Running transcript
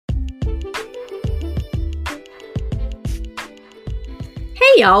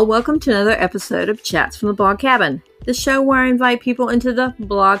Hey y'all, welcome to another episode of Chats from the Blog Cabin, the show where I invite people into the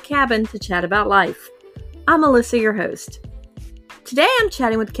blog cabin to chat about life. I'm Melissa, your host. Today I'm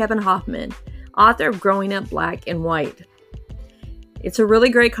chatting with Kevin Hofman, author of Growing Up Black and White. It's a really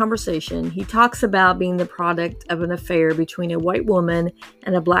great conversation. He talks about being the product of an affair between a white woman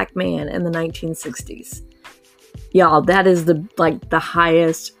and a black man in the 1960s. Y'all, that is the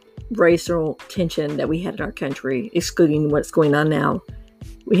highest racial tension that we had in our country, excluding what's going on now.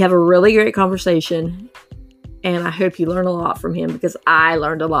 We have a really great conversation, and I hope you learn a lot from him because I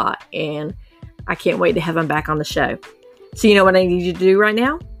learned a lot, and I can't wait to have him back on the show. So you know what I need you to do right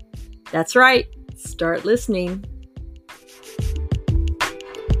now? That's right. Start listening.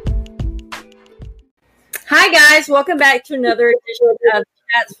 Hi guys, welcome back to another edition of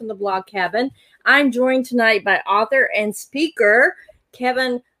Chats from the Blog Cabin. I'm joined tonight by author and speaker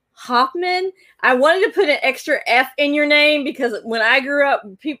Kevin Hofman. I wanted to put an extra F in your name because when I grew up,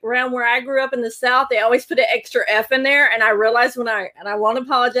 people around where I grew up in the South, they always put an extra F in there. And I realized and I want to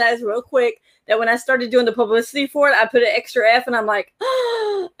apologize real quick that when I started doing the publicity for it, I put an extra F and I'm like,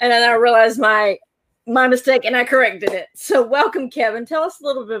 oh, and then I realized my mistake and I corrected it. So welcome, Kevin. Tell us a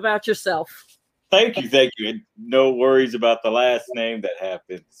little bit about yourself. Thank you. And no worries about the last name. That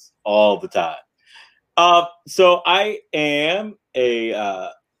happens all the time. So I am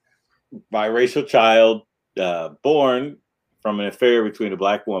a biracial child born from an affair between a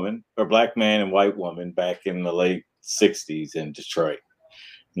black man and white woman back in the late 60s in Detroit.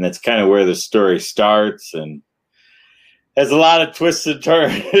 And that's kind of where the story starts and has a lot of twists and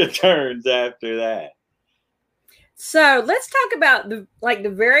turns after that. So let's talk about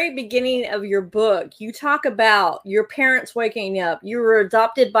the very beginning of your book. You talk about your parents waking up. You were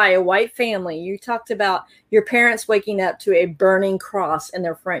adopted by a white family. You talked about your parents waking up to a burning cross in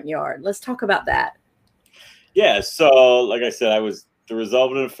their front yard. Let's talk about that. Yeah. So like I said, I was the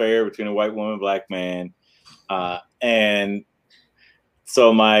result of an affair between a white woman and black man. And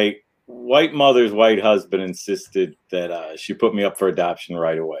so my white mother's white husband insisted that she put me up for adoption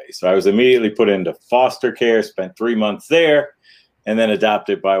right away. So I was immediately put into foster care, spent 3 months there, and then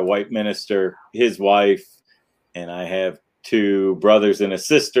adopted by a white minister, his wife, and I have 2 brothers and a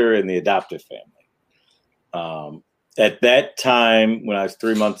sister in the adoptive family. At that time, when I was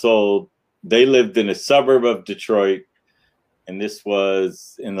 3 months old, they lived in a suburb of Detroit, and this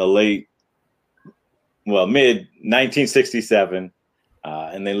was in the mid 1967.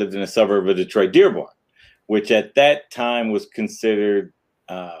 And they lived in a suburb of Detroit, Dearborn, which at that time was considered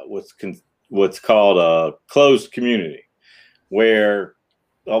what's called a closed community, where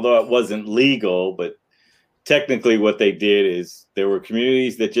although it wasn't legal, but technically what they did is there were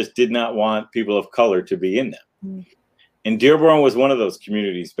communities that just did not want people of color to be in them. Mm. And Dearborn was one of those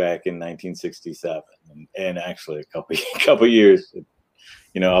communities back in 1967, and actually a couple years,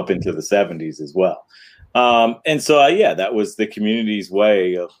 up into the 70s as well. And so, that was the community's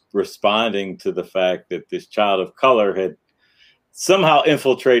way of responding to the fact that this child of color had somehow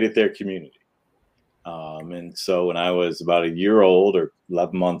infiltrated their community. And so when I was about a year old or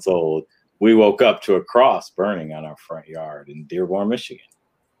 11 months old, we woke up to a cross burning on our front yard in Dearborn, Michigan.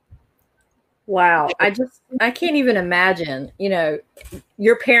 Wow. I can't even imagine,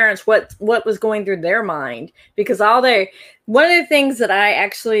 your parents, what was going through their mind, because one of the things that I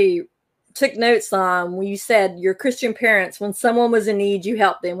actually took notes on when you said your Christian parents, when someone was in need, you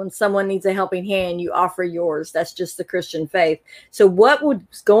help them. When someone needs a helping hand, you offer yours. That's just the Christian faith. So what was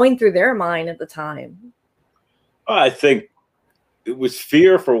going through their mind at the time? I think it was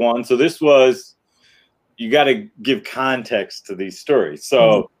fear for one. So you got to give context to these stories.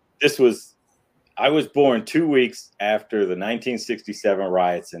 So I was born 2 weeks after the 1967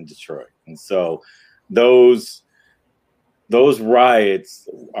 riots in Detroit. And so those riots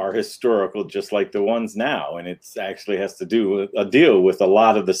are historical, just like the ones now, and it actually has to do with a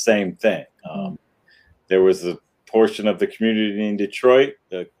lot of the same thing. There was a portion of the community in Detroit,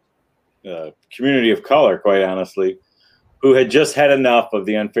 the community of color, quite honestly, who had just had enough of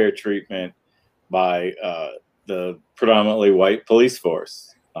the unfair treatment by the predominantly white police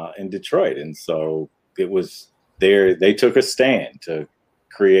force in Detroit, and so it was there. They took a stand to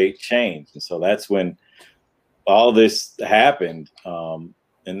create change, and so that's when all this happened.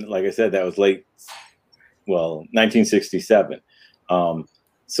 And like I said, that was 1967.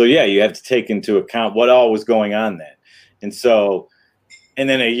 So you have to take into account what all was going on then. And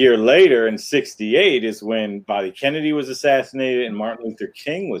then a year later in 68 is when Bobby Kennedy was assassinated and Martin Luther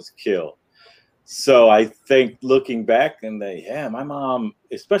King was killed. So I think looking back my mom,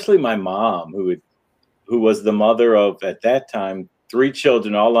 especially my mom, who was the mother of, at that time, 3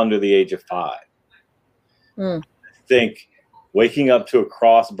 children, all under the age of 5. I think waking up to a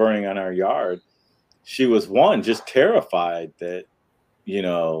cross burning on our yard, she was just terrified that,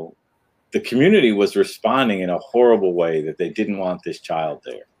 the community was responding in a horrible way, that they didn't want this child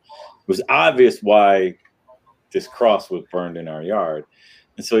there. It was obvious why this cross was burned in our yard.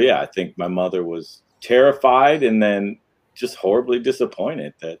 And so, I think my mother was terrified and then just horribly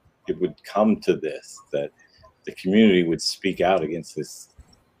disappointed that it would come to this, that the community would speak out against this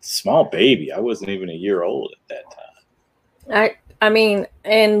small baby. I wasn't even a year old at that time. I mean,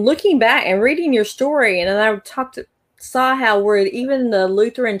 and looking back and reading your story, and I saw how where even the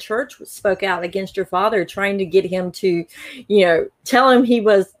Lutheran Church spoke out against your father, trying to get him to, tell him he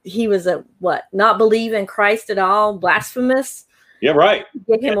was a not believe in Christ at all, blasphemous. Yeah, right.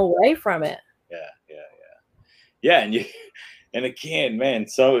 Get him away from it. Yeah, and again, man,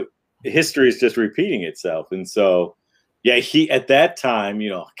 so history is just repeating itself, and so he at that time,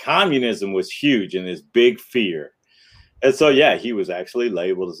 communism was huge and this big fear, and so he was actually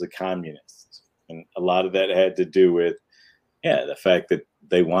labeled as a communist, and a lot of that had to do with the fact that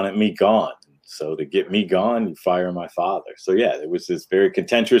they wanted me gone. So to get me gone, you fire my father. So there was this very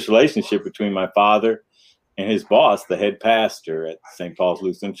contentious relationship between my father and his boss, the head pastor at St. Paul's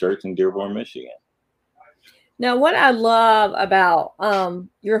Lutheran Church in Dearborn, Michigan. Now, what I love about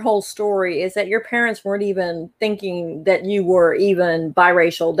your whole story is that your parents weren't even thinking that you were even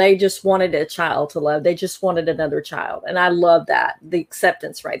biracial. They just wanted a child to love. They just wanted another child. And I love that, the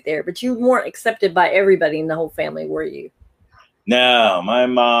acceptance right there. But you weren't accepted by everybody in the whole family, were you? No, my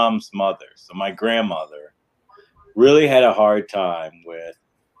mom's mother, so my grandmother, really had a hard time with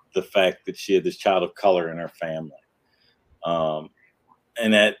the fact that she had this child of color in her family.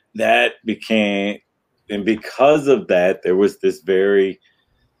 And that became... And because of that, there was this very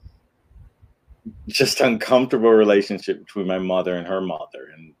just uncomfortable relationship between my mother and her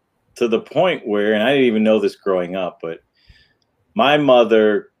mother. And to the point where, and I didn't even know this growing up, but my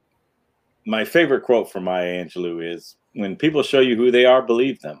mother, my favorite quote from Maya Angelou is, when people show you who they are,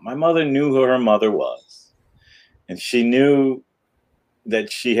 believe them. My mother knew who her mother was. And she knew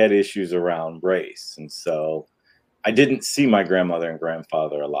that she had issues around race. And so I didn't see my grandmother and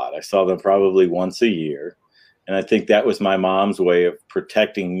grandfather a lot. I saw them probably once a year. And I think that was my mom's way of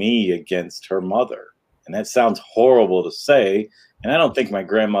protecting me against her mother. And that sounds horrible to say. And I don't think my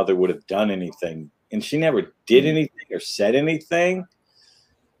grandmother would have done anything. And she never did anything or said anything.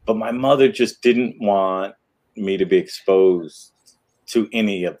 But my mother just didn't want me to be exposed to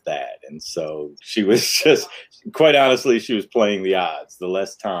any of that. And so she was just, quite honestly, she was playing the odds. The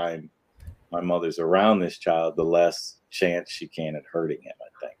less time my mother's around this child, the less chance she can at hurting him,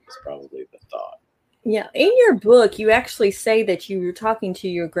 I think, is probably the thought. Yeah. In your book, you actually say that you were talking to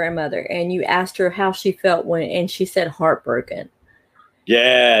your grandmother and you asked her how she felt and she said heartbroken.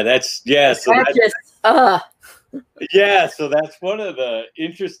 So that's one of the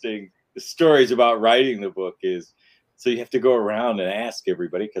interesting stories about writing the book is, so you have to go around and ask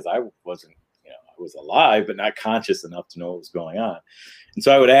everybody, because I wasn't, I was alive, but not conscious enough to know what was going on. And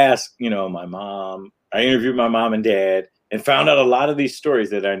so I would ask, my mom, I interviewed my mom and dad and found out a lot of these stories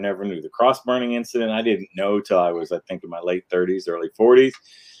that I never knew. The cross burning incident, I didn't know till I was, I think, in my late 30s, early 40s.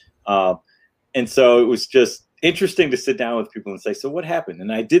 And so it was just interesting to sit down with people and say, so what happened?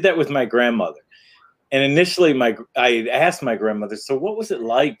 And I did that with my grandmother. And initially I asked my grandmother, so what was it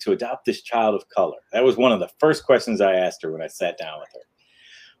like to adopt this child of color? That was one of the first questions I asked her when I sat down with her.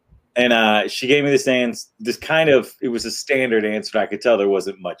 And she gave me this answer, it was a standard answer. I could tell there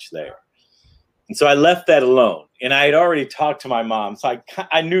wasn't much there. And so I left that alone. And I had already talked to my mom. So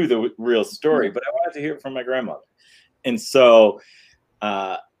I knew the real story, but I wanted to hear it from my grandmother. And so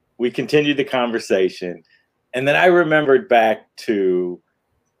we continued the conversation. And then I remembered back to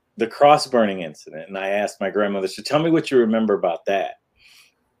the cross burning incident. And I asked my grandmother, so tell me what you remember about that.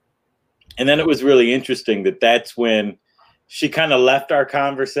 And then it was really interesting that's when she kind of left our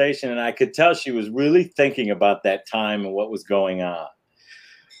conversation, and I could tell she was really thinking about that time and what was going on.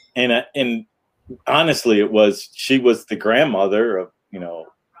 And honestly, she was the grandmother of,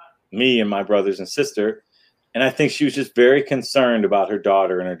 me and my brothers and sister. And I think she was just very concerned about her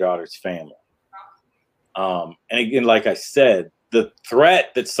daughter and her daughter's family. And again, like I said, the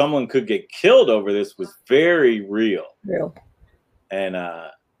threat that someone could get killed over this was very real. And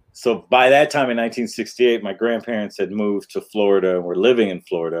so by that time in 1968, my grandparents had moved to Florida and were living in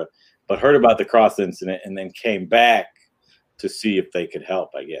Florida, but heard about the cross incident and then came back to see if they could help,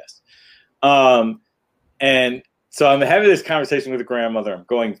 I guess. And so I'm having this conversation with the grandmother. I'm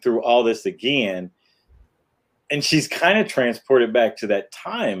going through all this again. And she's kind of transported back to that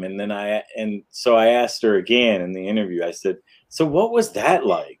time. And so I asked her again in the interview, I said, so what was that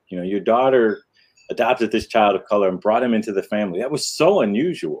like? Your daughter adopted this child of color and brought him into the family. That was so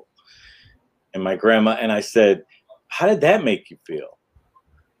unusual. And my grandma, and I said, how did that make you feel?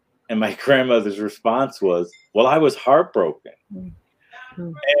 And my grandmother's response was, well, I was heartbroken.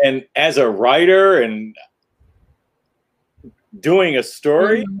 Mm-hmm. And as a writer and doing a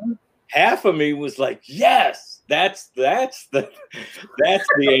story, mm-hmm. half of me was like, yes, that's the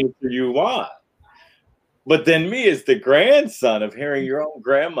answer you want. But then me as the grandson of hearing your own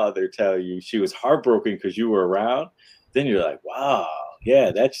grandmother tell you she was heartbroken because you were around, then you're like, wow,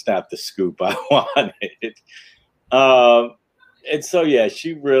 yeah, that's not the scoop I wanted. And so, yeah,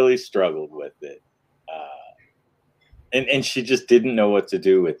 she really struggled with it. And she just didn't know what to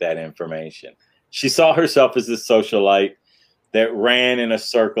do with that information. She saw herself as this socialite that ran in a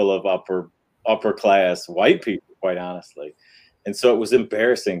circle of upper class white people, quite honestly. And so it was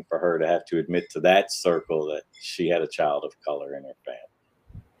embarrassing for her to have to admit to that circle that she had a child of color in her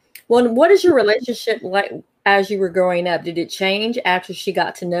family. Well, what is your relationship like as you were growing up? Did it change after she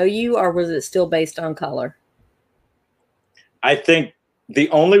got to know you, or was it still based on color? I think the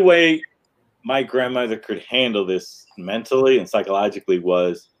only way my grandmother could handle this mentally and psychologically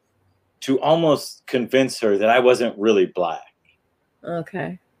was to almost convince her that I wasn't really Black.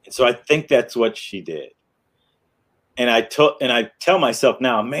 Okay. And so I think that's what she did. And I tell myself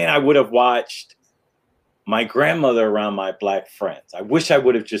now, man, I would have watched my grandmother around my Black friends. I wish I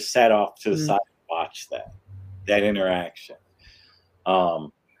would have just sat off to the side and watched that interaction.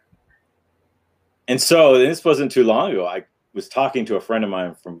 And so this wasn't too long ago. I was talking to a friend of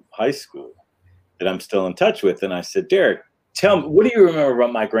mine from high school that I'm still in touch with. And I said, Derek, tell me, what do you remember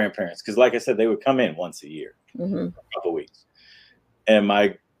about my grandparents? Because like I said, they would come in once a year, for a couple of weeks. And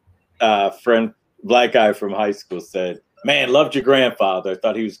my friend, Black guy from high school, said, man, loved your grandfather. I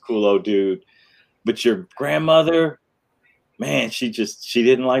thought he was a cool old dude. But your grandmother, man, she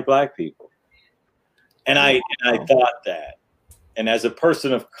didn't like Black people. And I thought that. And as a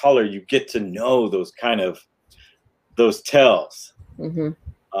person of color, you get to know those tells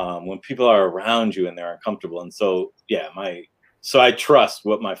when people are around you and they're uncomfortable. And so, yeah, so I trust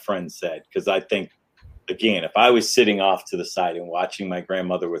what my friend said, because I think, again, if I was sitting off to the side and watching my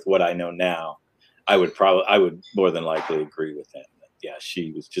grandmother with what I know now, I would more than likely agree with him. Yeah,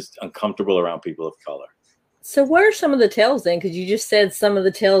 she was just uncomfortable around people of color. So what are some of the tells then? Because you just said some of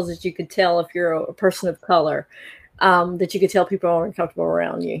the tells that you could tell if you're a person of color, that you could tell people are uncomfortable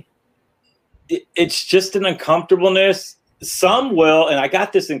around you. It's just an uncomfortableness. Some will, and I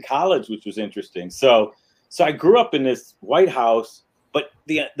got this in college, which was interesting. So I grew up in this white house, but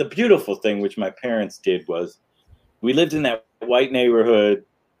the beautiful thing, which my parents did, was we lived in that white neighborhood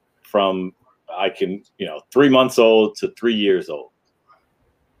from 3 months old to 3 years old.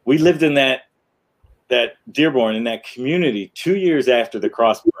 We lived in that Dearborn, in that community, 2 years after the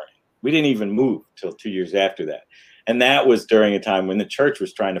cross burning. We didn't even move till 2 years after that. And that was during a time when the church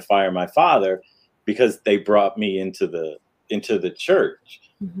was trying to fire my father because they brought me into the church.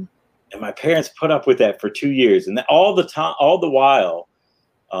 Mm-hmm. And my parents put up with that for 2 years. And all the while,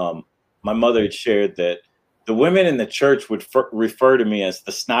 my mother had shared that the women in the church would refer to me as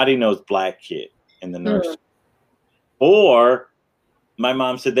the snotty-nosed Black kid in the nursery. Or my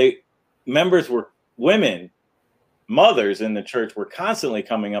mom said mothers in the church were constantly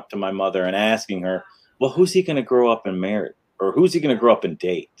coming up to my mother and asking her, well, who's he going to grow up and marry? Or who's he going to grow up and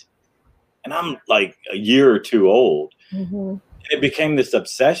date? And I'm like a year or two old. Mm-hmm. And it became this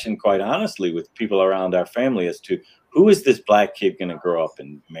obsession, quite honestly, with people around our family as to who is this Black kid going to grow up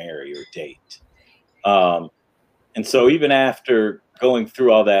and marry or date? And so even after going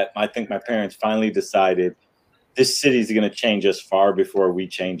through all that, I think my parents finally decided this city is going to change us far before we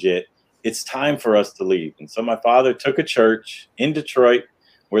change it. It's time for us to leave. And so my father took a church in Detroit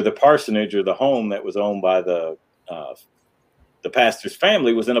where the parsonage, or the home that was owned by the pastor's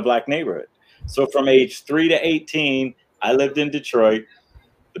family, was in a Black neighborhood. So from age 3 to 18, I lived in Detroit.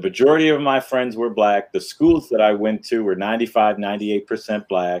 The majority of my friends were Black. The schools that I went to were 95, 98%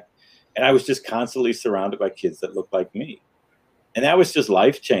 Black. And I was just constantly surrounded by kids that looked like me. And that was just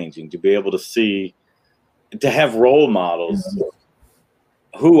life-changing, to be able to see, to have role models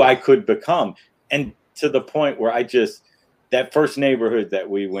who I could become. And to the point where that first neighborhood that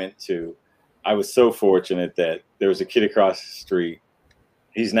we went to, I was so fortunate that there was a kid across the street.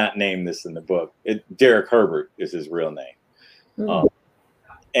 He's not named this in the book. Derek Herbert is his real name.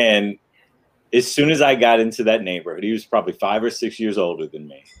 And as soon as I got into that neighborhood, he was probably 5 or 6 years older than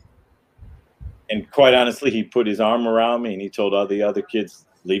me. And quite honestly, he put his arm around me and he told all the other kids,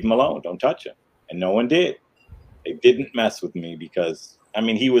 leave him alone, don't touch him. And no one did. They didn't mess with me because,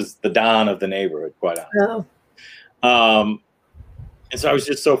 he was the Don of the neighborhood, quite honestly. Oh. And so I was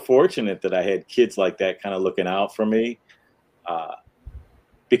just so fortunate that I had kids like that kind of looking out for me.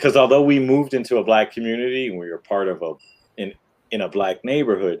 Because although we moved into a Black community and we were part of in a Black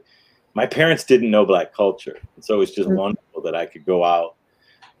neighborhood, my parents didn't know Black culture. And so it was just wonderful that I could go out,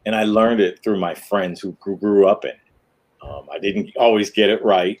 and I learned it through my friends who grew up in it. I didn't always get it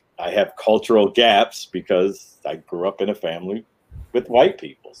right. I have cultural gaps because I grew up in a family with white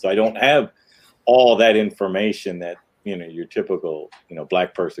people. So I don't have all that information that, your typical,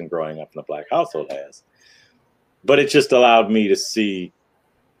 Black person growing up in a Black household has. But it just allowed me to see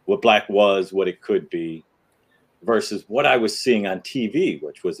what Black was, what it could be, versus what I was seeing on TV,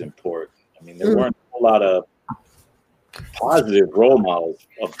 which was important. I mean, there weren't a whole lot of positive role models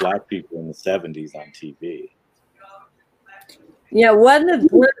of Black people in the 70s on TV. Yeah, one of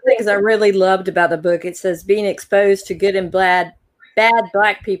the things I really loved about the book, it says being exposed to good and bad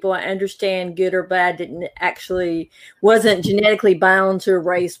Black people. I understand good or bad wasn't genetically bound to a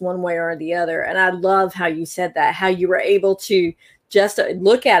race one way or the other. And I love how you said that, how you were able to just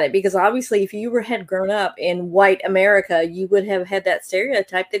look at it, because obviously if you had grown up in white America, you would have had that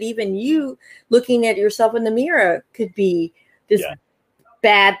stereotype that even you looking at yourself in the mirror could be this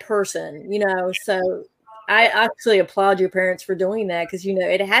bad person, so I actually applaud your parents for doing that, because,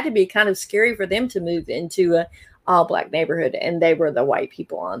 it had to be kind of scary for them to move into a all Black neighborhood, and they were the white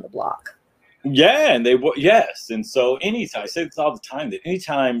people on the block. Yeah, and yes. And so anytime, I say this all the time, that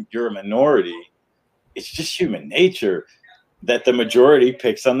anytime you're a minority, it's just human nature that the majority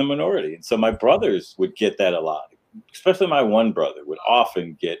picks on the minority. And so my brothers would get that a lot, especially my one brother would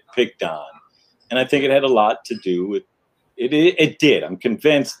often get picked on. And I think it had a lot to do with it did. I'm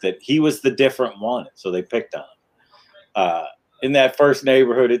convinced that he was the different one, so they picked on him. In that first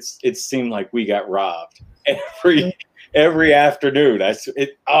neighborhood, it seemed like we got robbed every afternoon.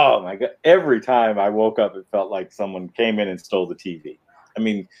 Oh my God! Every time I woke up, it felt like someone came in and stole the TV. I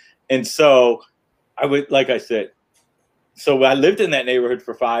mean, and so I would, like I said, so I lived in that neighborhood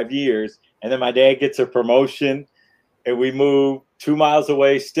for 5 years, and then my dad gets a promotion, and we moved 2 miles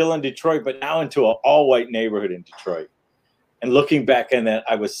away, still in Detroit, but now into an all-white neighborhood in Detroit. And looking back on that,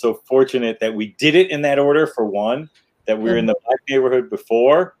 I was so fortunate that we did it in that order. For one, that we were in the Black neighborhood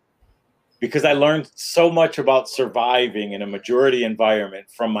before, because I learned so much about surviving in a majority environment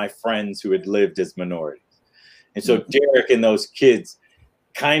from my friends who had lived as minorities. And so Derek and those kids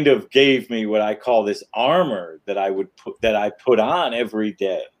kind of gave me what I call this armor that I put on every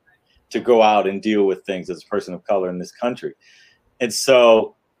day to go out and deal with things as a person of color in this country. And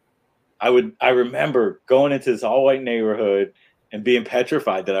so I remember going into this all white neighborhood and being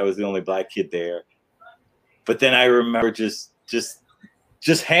petrified that I was the only Black kid there. But then I remember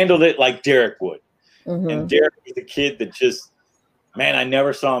just handled it like Derek would. And Derek was the kid that I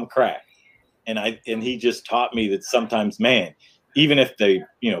never saw him crack. And he just taught me that sometimes, man, even if they,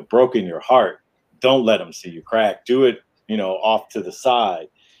 broken your heart, don't let them see you crack. Do it, off to the side.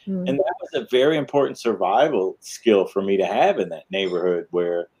 And that was a very important survival skill for me to have in that neighborhood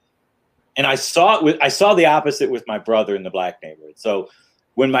and I saw the opposite with my brother in the Black neighborhood. So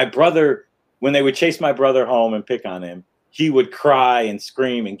when they would chase my brother home and pick on him, he would cry and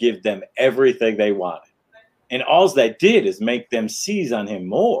scream and give them everything they wanted. And all that did is make them seize on him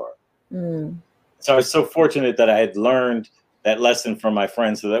more. So I was so fortunate that I had learned that lesson from my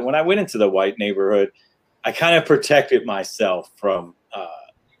friends, so that when I went into the white neighborhood, I kind of protected myself from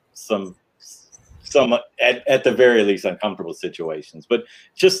some at the very least uncomfortable situations, but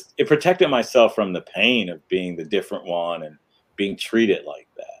it protected myself from the pain of being the different one and being treated like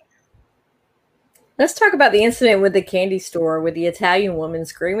that. Let's talk about the incident with the candy store with the Italian woman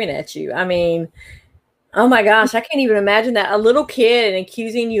screaming at you. I mean, oh my gosh, I can't even imagine that. A little kid and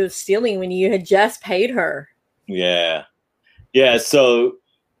accusing you of stealing when you had just paid her. Yeah. So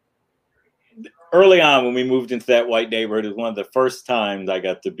early on, when we moved into that white neighborhood, it was one of the first times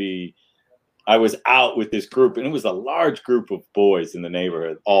I was out with this group, and it was a large group of boys in the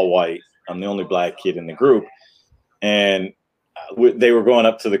neighborhood, all white. I'm the only Black kid in the group. And they were going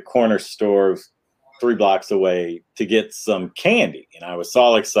up to the corner store 3 blocks away to get some candy. And I was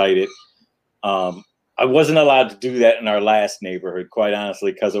all excited. I wasn't allowed to do that in our last neighborhood, quite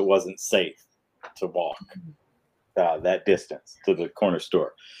honestly, because it wasn't safe to walk that distance to the corner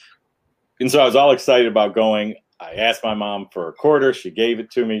store. And so I was all excited about going. I asked my mom for a quarter. She gave it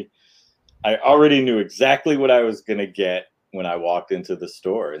to me. I already knew exactly what I was going to get when I walked into the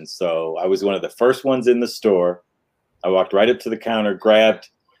store. And so I was one of the first ones in the store. I walked right up to the counter, grabbed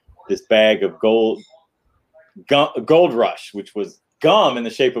this bag of Gold Rush, which was gum in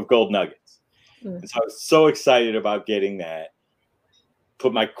the shape of gold nuggets. And so I was so excited about getting that.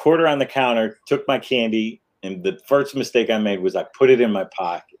 Put my quarter on the counter, took my candy, And the first mistake I made was I put it in my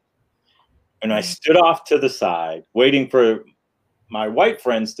pocket. And I stood off to the side, waiting for my white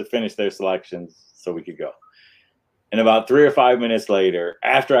friends to finish their selections so we could go. And about 3 or 5 minutes later,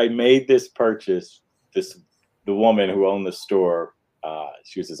 after I made this purchase, the woman who owned the store,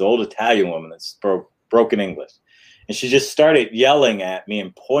 she was this old Italian woman that spoke broken English. And she just started yelling at me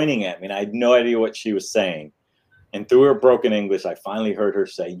and pointing at me. And I had no idea what she was saying. And through her broken English, I finally heard her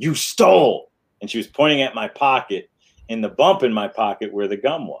say, "You stole." And she was pointing at my pocket, in the bump in my pocket where the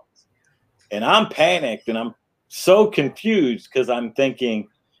gum was. And I'm panicked and I'm so confused because I'm thinking,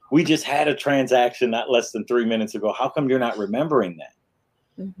 we just had a transaction not less than 3 minutes ago. How come you're not remembering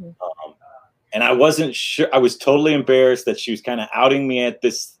that? Mm-hmm. And I wasn't sure. I was totally embarrassed that she was kind of outing me at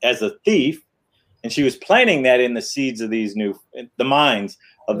this as a thief. And she was planting that in the seeds of the minds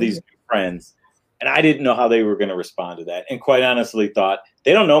of these new friends. And I didn't know how they were going to respond to that. And quite honestly thought,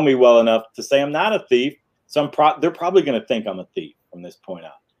 they don't know me well enough to say I'm not a thief. So they're probably going to think I'm a thief from this point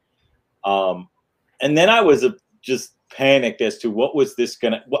on. And then I was just panicked as to how was this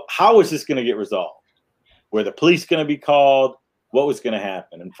going to get resolved? Were the police going to be called? What was going to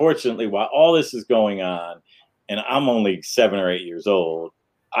happen? Unfortunately, while all this is going on, and I'm only 7 or 8 years old,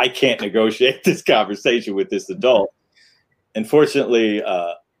 I can't negotiate this conversation with this adult. Unfortunately,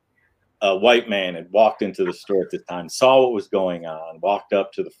 a white man had walked into the store at the time, saw what was going on, walked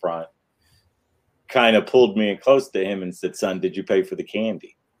up to the front, kind of pulled me in close to him and said, "Son, did you pay for the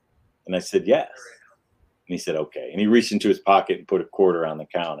candy?" And I said, "Yes." And he said, "Okay." And he reached into his pocket and put a quarter on the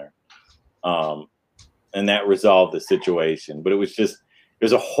counter. And that resolved the situation. But it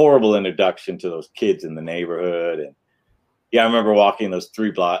was a horrible introduction to those kids in the neighborhood. And yeah, I remember walking those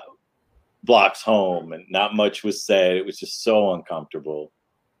 3 blocks home and not much was said. It was just so uncomfortable.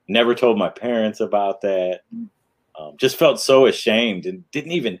 Never told my parents about that. Just felt so ashamed and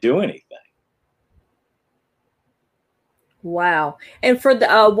didn't even do anything. Wow. And for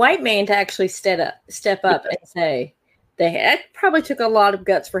the white man to actually step up and say, it probably took a lot of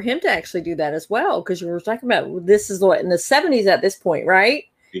guts for him to actually do that as well. Because you were talking about, this is what, in the 70s at this point, right?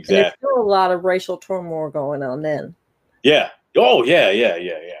 Exactly. And there's still a lot of racial turmoil going on then. Yeah. Oh, yeah.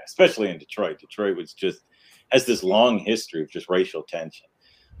 Especially in Detroit. Detroit has this long history of just racial tension.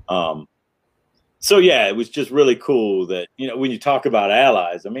 So yeah, it was just really cool that, when you talk about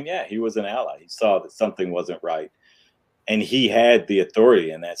allies, I mean, yeah, he was an ally. He saw that something wasn't right. And he had the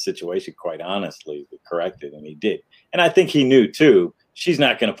authority in that situation, quite honestly, to correct it. And he did. And I think he knew, too, she's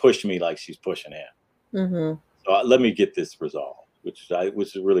not going to push me like she's pushing him. Mm-hmm. So let me get this resolved, which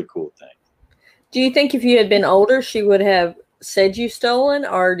is a really cool thing. Do you think if you had been older, she would have said you stolen?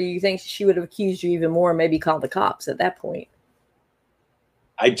 Or do you think she would have accused you even more and maybe called the cops at that point?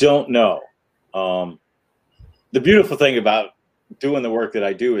 I don't know. The beautiful thing about doing the work that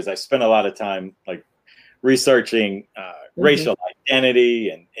I do is I spend a lot of time researching racial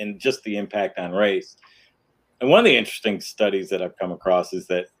identity and just the impact on race. And one of the interesting studies that I've come across is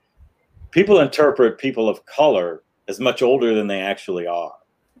that people interpret people of color as much older than they actually are.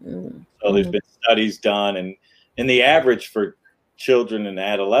 So there's been studies done, and the average for children and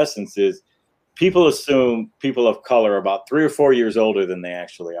adolescents is people assume people of color are about 3 or 4 years older than they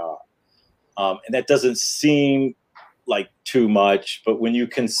actually are. And that doesn't seem like too much, but when you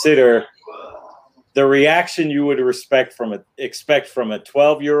consider the reaction you would expect from a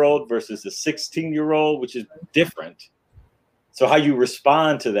 12-year-old versus a 16-year-old, which is different. So how you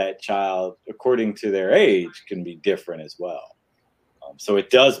respond to that child according to their age can be different as well. So it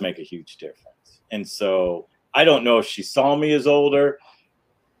does make a huge difference. And so I don't know if she saw me as older.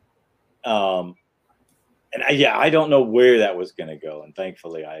 I don't know where that was going to go. And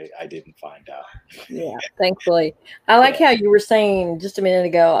thankfully, I didn't find out. Yeah, thankfully. I like how you were saying just a minute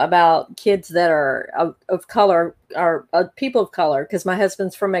ago about kids that are of color or people of color, because my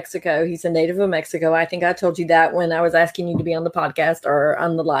husband's from Mexico. He's a native of Mexico. I think I told you that when I was asking you to be on the podcast or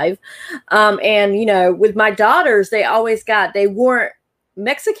on the live. And, with my daughters, they weren't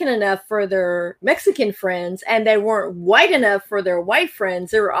Mexican enough for their Mexican friends, and they weren't white enough for their white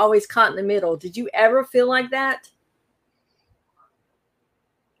friends. They were always caught in the middle. Did you ever feel like that?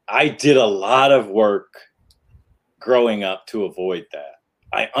 I did a lot of work growing up to avoid that.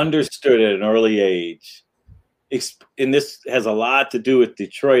 I understood at an early age, and this has a lot to do with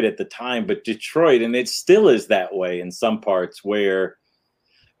Detroit at the time, but Detroit, and it still is that way in some parts, where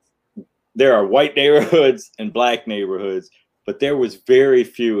there are white neighborhoods and black neighborhoods, but there was very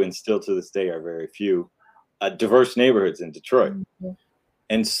few, and still to this day are very few, diverse neighborhoods in Detroit. Mm-hmm.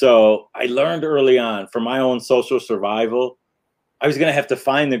 And so I learned early on, for my own social survival, I was going to have to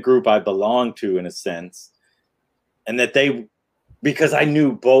find the group I belonged to, in a sense, and that they because I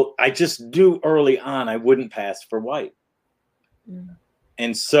knew both. I just knew early on I wouldn't pass for white. Mm.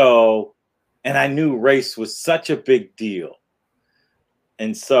 And so, and I knew race was such a big deal.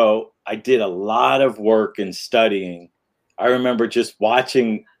 And so I did a lot of work in studying. I remember just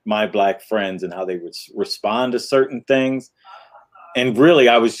watching my Black friends and how they would respond to certain things. And really,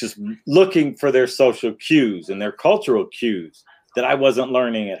 I was just looking for their social cues and their cultural cues that I wasn't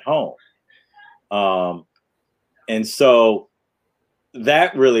learning at home. And so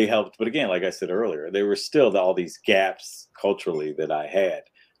that really helped. But again, like I said earlier, there were still all these gaps culturally that I had.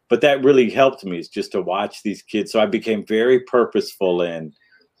 But that really helped me, is just to watch these kids. So I became very purposeful in,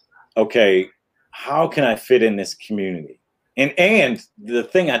 okay, how can I fit in this community? And the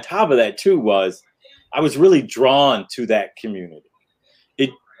thing on top of that too was I was really drawn to that community.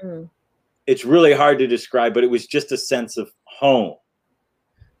 It's really hard to describe, but it was just a sense of home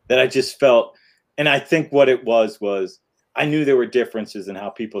that I just felt. And I think what it was I knew there were differences in how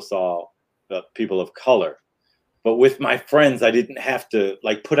people saw the people of color. But with my friends, I didn't have to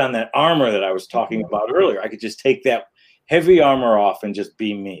like put on that armor that I was talking about earlier. I could just take that heavy armor off and just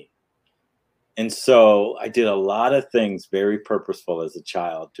be me. And so I did a lot of things very purposeful as a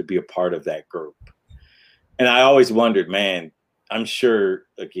child to be a part of that group. And I always wondered, man, I'm sure,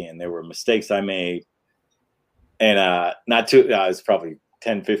 again, there were mistakes I made. And it was probably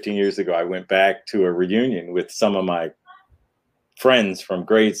 10, 15 years ago, I went back to a reunion with some of my friends from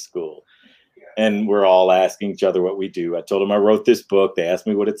grade school. And we're all asking each other what we do. I told them I wrote this book. They asked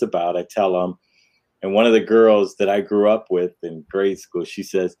me what it's about. I tell them. And one of the girls that I grew up with in grade school, she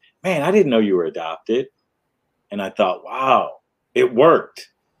says, man, I didn't know you were adopted. And I thought, wow, it worked.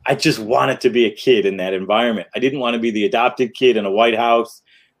 I just wanted to be a kid in that environment. I didn't want to be the adopted kid in a White House.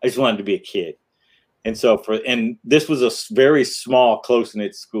 I just wanted to be a kid. And so and this was a very small,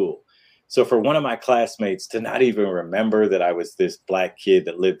 close-knit school. So for one of my classmates to not even remember that I was this Black kid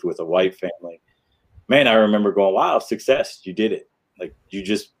that lived with a white family, man, I remember going, wow, success, you did it. Like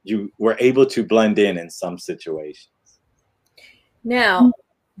you were able to blend in some situations. Now,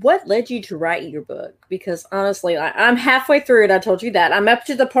 what led you to write your book? Because honestly, I'm halfway through it. I told you that. I'm up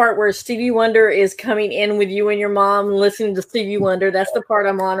to the part where Stevie Wonder is coming in with you and your mom listening to Stevie Wonder. That's the part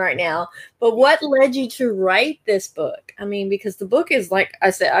I'm on right now. But what led you to write this book? I mean, because the book is, like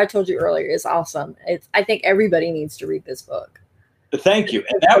I told you earlier, is awesome. I think everybody needs to read this book. Thank you.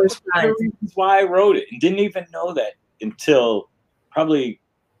 And that was one of the reasons why I wrote it. And didn't even know that until probably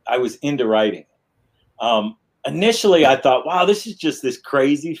I was into writing. Initially, I thought, wow, this is just this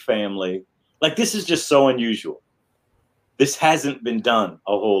crazy family. Like, this is just so unusual. This hasn't been done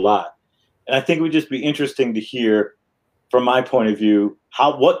a whole lot. And I think it would just be interesting to hear, from my point of view,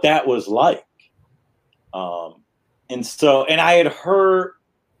 what that was like. And I had heard,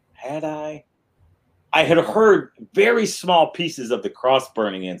 I had heard very small pieces of the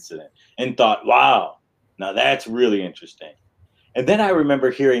cross-burning incident and thought, wow, now that's really interesting. And then I remember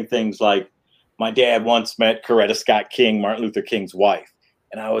hearing things like, my dad once met Coretta Scott King, Martin Luther King's wife.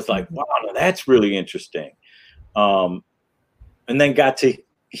 And I was like, wow, now that's really interesting. And then got to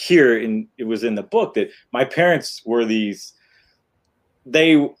hear, and it was in the book, that my parents were they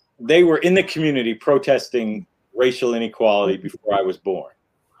were in the community protesting racial inequality before I was born.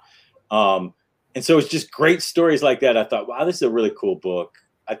 And so it's just great stories like that. I thought, wow, this is a really cool book.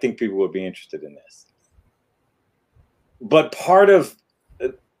 I think people would be interested in this. But part of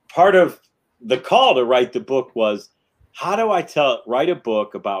the call to write the book was, how do I write a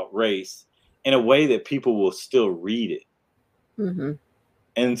book about race in a way that people will still read it? Mm-hmm.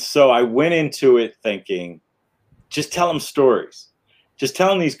 And so I went into it thinking, just tell them stories. Just tell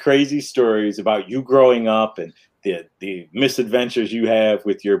them these crazy stories about you growing up and the misadventures you have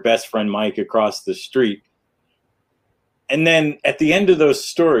with your best friend Mike across the street. And then at the end of those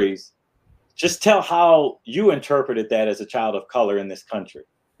stories, just tell how you interpreted that as a child of color in this country.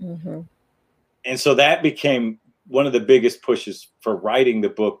 Mm-hmm. And so that became one of the biggest pushes for writing the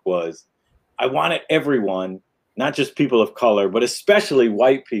book. Was I wanted everyone, not just people of color, but especially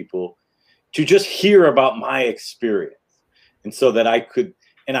white people, to just hear about my experience. And so that I could,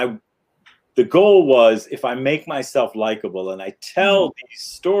 the goal was, if I make myself likable and I tell these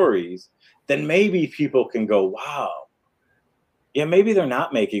stories, then maybe people can go, wow, yeah, maybe they're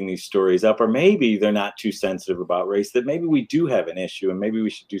not making these stories up, or maybe they're not too sensitive about race, that maybe we do have an issue and maybe we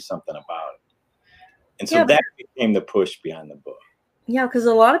should do something about it. And so that became the push behind the book. Yeah, because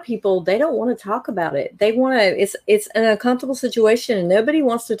a lot of people, they don't want to talk about it. They want to, it's an uncomfortable situation and nobody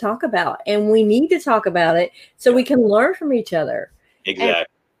wants to talk about. And we need to talk about it so we can learn from each other. Exactly.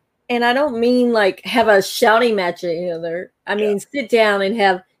 And I don't mean like have a shouting match at each other. I mean, sit down and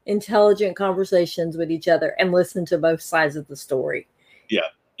have intelligent conversations with each other and listen to both sides of the story. Yeah,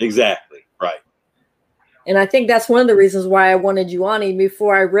 exactly. Right. And I think that's one of the reasons why I wanted you on. Even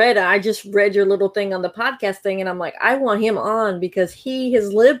before I read, I just read your little thing on the podcast thing, and I'm like, I want him on because he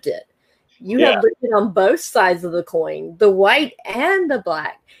has lived it. You have lived it on both sides of the coin, the white and the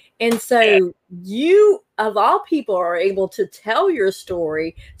black. And so you, of all people, are able to tell your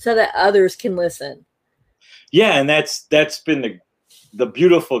story so that others can listen. Yeah, and that's been the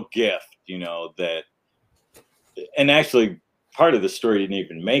beautiful gift, you know, that, and actually part of the story didn't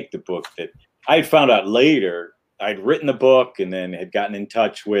even make the book, that I found out later. I'd written the book and then had gotten in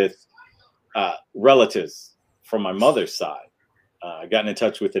touch with relatives from my mother's side. I gotten in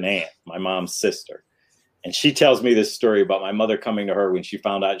touch with an aunt, my mom's sister. And she tells me this story about my mother coming to her when she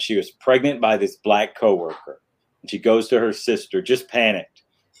found out she was pregnant by this black coworker. And she goes to her sister, just panicked.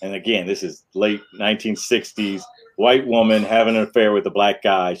 And again, this is late 1960s, white woman having an affair with a black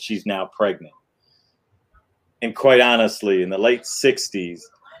guy. She's now pregnant. And quite honestly, in the late 60s,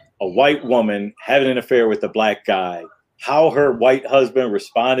 a white woman having an affair with a black guy, how her white husband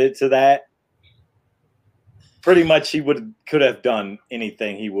responded to that, pretty much he could have done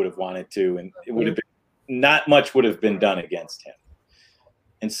anything he would have wanted to, and it would have been, not much would have been done against him.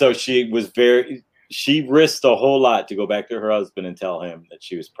 And so she risked a whole lot to go back to her husband and tell him that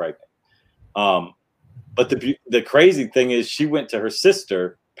she was pregnant. But the crazy thing is, she went to her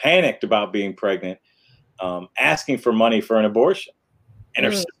sister, panicked about being pregnant, asking for money for an abortion, and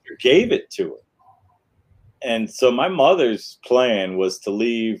her sister gave it to her. And so my mother's plan was to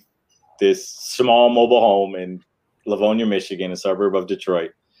leave this small mobile home in Livonia, Michigan, a suburb of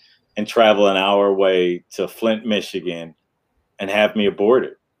Detroit, and travel an hour away to Flint, Michigan, and have me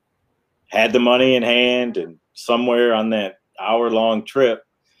aborted. Had the money in hand, and somewhere on that hour-long trip,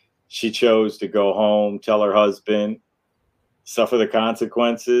 she chose to go home, tell her husband, suffer the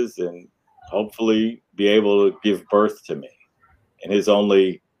consequences, and hopefully be able to give birth to me. And his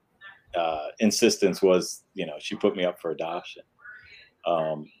only insistence was, you know, she put me up for adoption.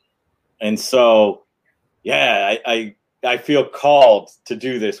 And so, yeah, I feel called to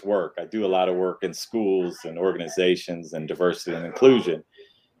do this work. I do a lot of work in schools and organizations and diversity and inclusion.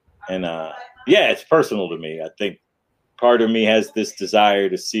 And it's personal to me. I think part of me has this desire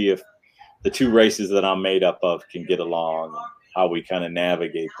to see if the two races that I'm made up of can get along, and how we kind of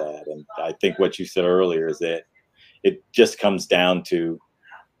navigate that. And I think what you said earlier is that it just comes down to,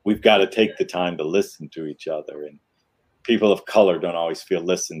 we've got to take the time to listen to each other. And people of color don't always feel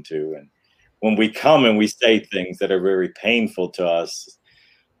listened to. And when we come and we say things that are very painful to us,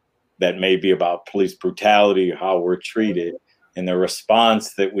 that may be about police brutality or how we're treated, and the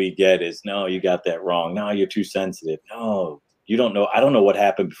response that we get is, no, you got that wrong. No, you're too sensitive. No, you don't know. I don't know what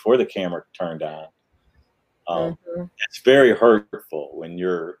happened before the camera turned on. It's very hurtful when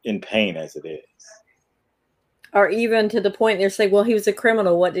you're in pain as it is. Or even to the point they're saying, well, he was a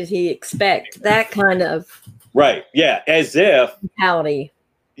criminal. What did he expect? That kind of. Right. Yeah. As if. Mentality.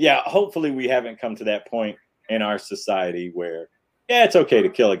 Yeah. Hopefully we haven't come to that point in our society where, yeah, it's okay to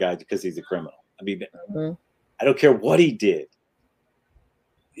kill a guy because he's a criminal. I mean, I don't care what he did.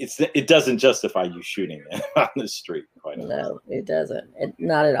 It doesn't justify you shooting him on the street. No, it doesn't.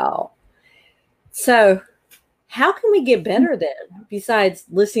 Not at all. So how can we get better then, besides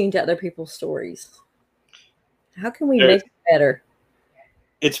listening to other people's stories? How can we make it better?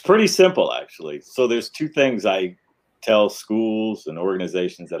 It's pretty simple, actually. So there's two things I tell schools and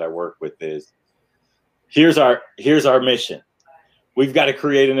organizations that I work with is, here's our mission. We've got to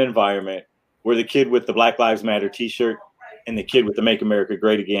create an environment where the kid with the Black Lives Matter t-shirt and the kid with the Make America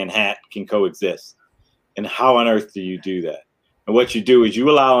Great Again hat can coexist. And how on earth do you do that? And what you do is you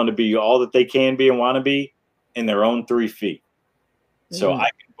allow them to be all that they can be and want to be in their own 3 feet. So I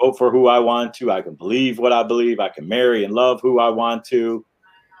can vote for who I want to. I can believe what I believe. I can marry and love who I want to.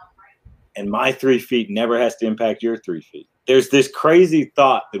 And my 3 feet never has to impact your 3 feet. There's this crazy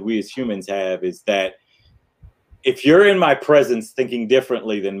thought that we as humans have, is that if you're in my presence thinking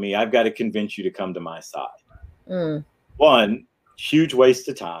differently than me, I've got to convince you to come to my side. One, huge waste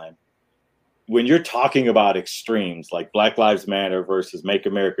of time. When you're talking about extremes like Black Lives Matter versus Make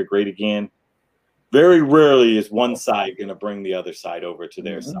America Great Again, very rarely is one side going to bring the other side over to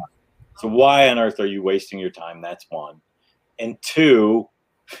their side. So why on earth are you wasting your time? That's one. And two,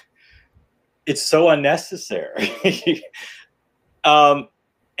 it's so unnecessary. And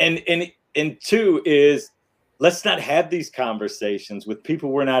two is, let's not have these conversations with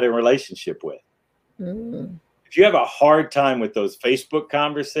people we're not in a relationship with. If you have a hard time with those Facebook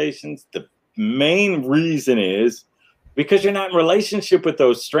conversations, the main reason is because you're not in relationship with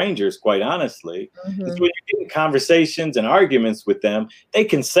those strangers, quite honestly. Mm-hmm. It's when you get in conversations and arguments with them, they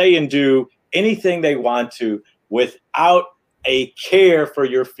can say and do anything they want to without a care for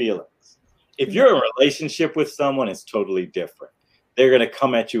your feelings. If you're in a relationship with someone, it's totally different. They're going to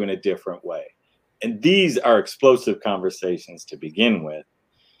come at you in a different way. And these are explosive conversations to begin with.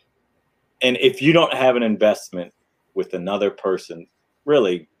 And if you don't have an investment with another person,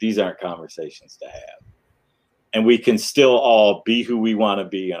 really, these aren't conversations to have. And we can still all be who we want to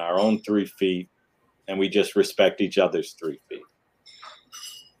be in our own 3 feet, and we just respect each other's 3 feet.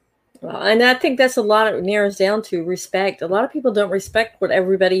 Well, and I think that's a lot of narrows down to respect. A lot of people don't respect what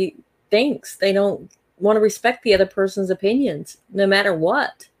everybody thinks. They don't want to respect the other person's opinions, no matter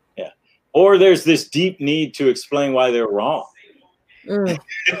what. Yeah. Or there's this deep need to explain why they're wrong.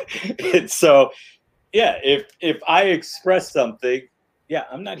 And so, yeah, if I express something, yeah,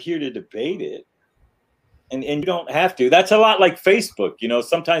 I'm not here to debate it. And you don't have to. That's a lot like Facebook. You know,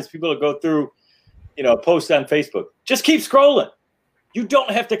 sometimes people will go through, you know, a post on Facebook. Just keep scrolling. You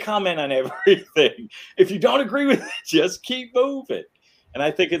don't have to comment on everything. If you don't agree with it, just keep moving. And I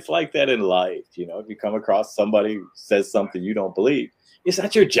think it's like that in life. You know, if you come across somebody who says something you don't believe, it's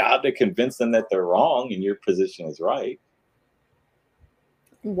not your job to convince them that they're wrong and your position is right.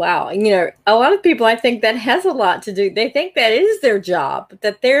 Wow. You know, a lot of people, I think that has a lot to do. They think that is their job,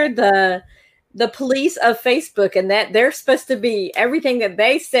 that they're the police of Facebook, and that they're supposed to be, everything that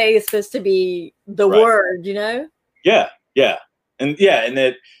they say is supposed to be the Right. word, you know? Yeah. And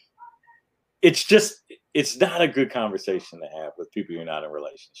that it's not a good conversation to have with people you're not in a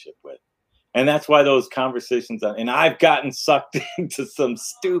relationship with. And that's why those conversations, and I've gotten sucked into some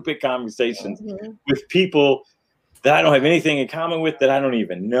stupid conversations with people that I don't have anything in common with, that I don't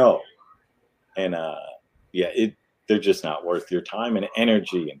even know. And they're just not worth your time and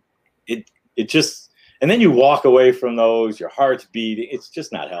energy. And it just, and then you walk away from those, your heart's beating. It's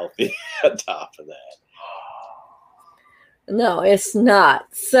just not healthy on top of that. No, it's not.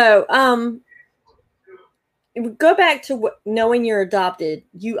 So, go back to knowing you're adopted.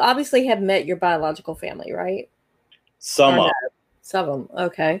 You obviously have met your biological family, right? Some of them.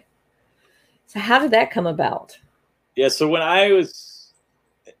 Okay. So how did that come about? Yeah. So when I was,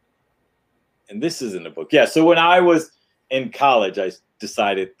 and this is in the book. Yeah. So when I was in college, I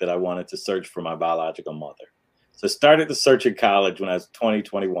decided that I wanted to search for my biological mother. So I started the search in college when I was 20,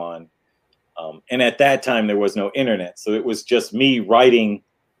 21. And at that time, there was no internet. So it was just me writing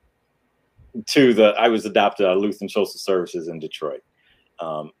I was adopted out of Lutheran Social Services in Detroit.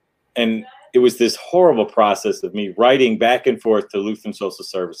 And it was this horrible process of me writing back and forth to Lutheran Social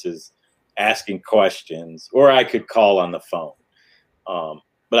Services, asking questions, or I could call on the phone.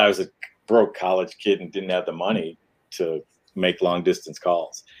 But I was a broke college kid and didn't have the money to make long distance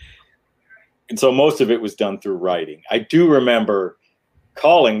calls. And so most of it was done through writing. I do remember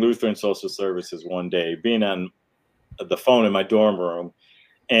calling Lutheran Social Services one day, being on the phone in my dorm room,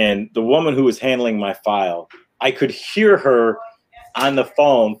 and the woman who was handling my file, I could hear her on the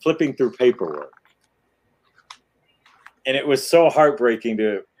phone flipping through paperwork. And it was so heartbreaking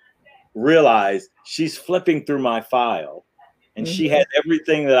to realize she's flipping through my file, and she has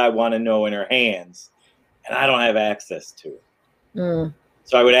everything that I want to know in her hands, and I don't have access to it.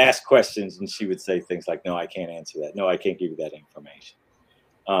 So I would ask questions, and she would say things like, "No, I can't answer that. No, I can't give you that information."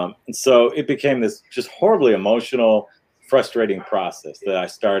 And so it became this just horribly emotional, frustrating process that I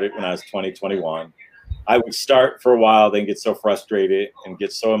started when I was 20, 21. I would start for a while, then get so frustrated and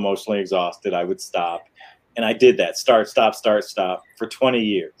get so emotionally exhausted, I would stop. And I did that, start, stop, for 20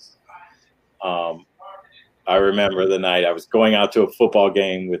 years. I remember the night I was going out to a football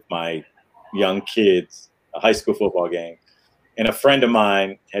game with my young kids, a high school football game, and a friend of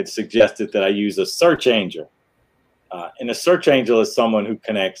mine had suggested that I use a search angel. And a search angel is someone who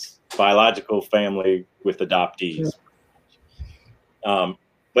connects biological family with adoptees.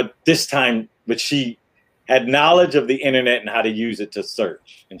 But she had knowledge of the internet and how to use it to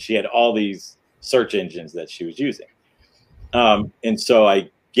search. And she had all these search engines that she was using. And so I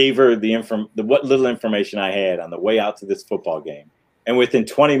gave her what little information I had on the way out to this football game. And within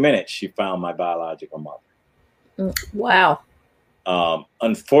 20 minutes, she found my biological mother. Wow.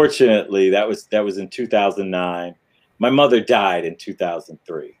 Unfortunately, that was in 2009. My mother died in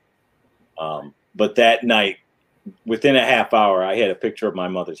 2003. But that night, within a half hour, I had a picture of my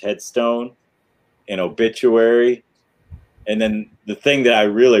mother's headstone, an obituary. And then the thing that I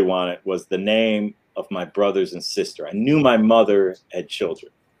really wanted was the name of my brothers and sister. I knew my mother had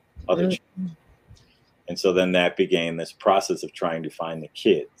children, other children. And so then that began this process of trying to find the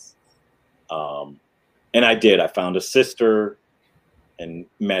kids. And I did. I found a sister and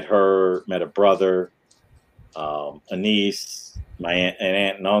met a brother. a niece, my an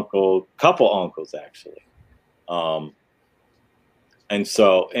aunt and uncle, couple uncles actually.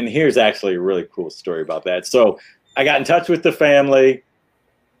 And here's actually a really cool story about that. So I got in touch with the family,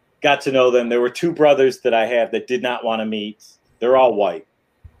 got to know them. There were two brothers that I have that did not want to meet. They're all white.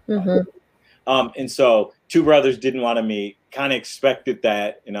 And so two brothers didn't want to meet, kind of expected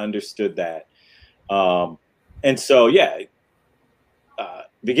that and understood that. And so,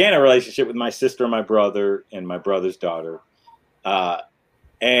 began a relationship with my sister and my brother and my brother's daughter.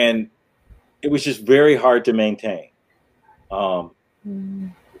 And it was just very hard to maintain. No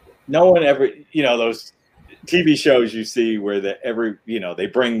one ever, those TV shows you see where they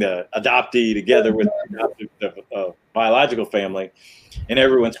bring the adoptee together with the biological family and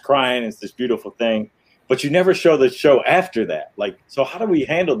everyone's crying. It's this beautiful thing, but you never show the show after that. Like, so how do we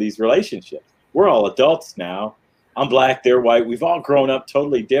handle these relationships? We're all adults now. I'm black, they're white. We've all grown up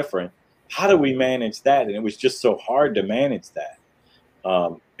totally different. How do we manage that? And it was just so hard to manage that.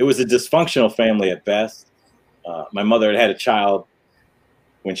 It was a dysfunctional family at best. My mother had a child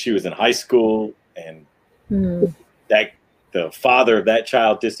when she was in high school, and the father of that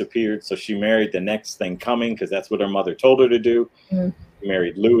child disappeared. So she married the next thing coming because that's what her mother told her to do. She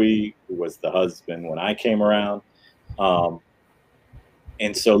married Louis, who was the husband when I came around.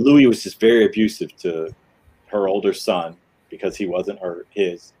 And so Louis was just very abusive to her older son because he wasn't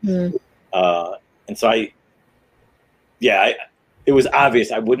his. And so it was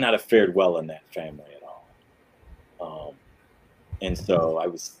obvious I would not have fared well in that family at all. And so I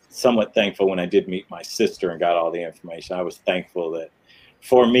was somewhat thankful when I did meet my sister and got all the information. I was thankful that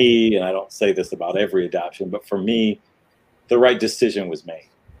for me, and I don't say this about every adoption, but for me, the right decision was made.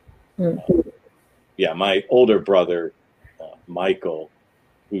 My older brother, Michael,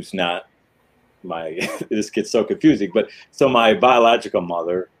 who's not this gets so confusing, but so my biological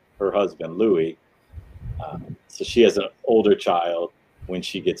mother, her husband, Louis, so she has an older child when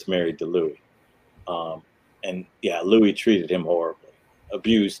she gets married to Louis. Louis treated him horribly,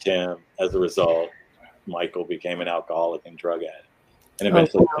 abused him. As a result, Michael became an alcoholic and drug addict and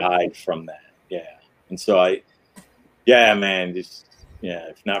eventually died from that. And so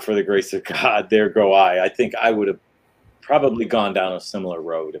if not for the grace of God, there go I. I think I would have probably gone down a similar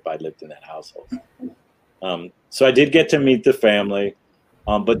road if I lived in that household. So I did get to meet the family,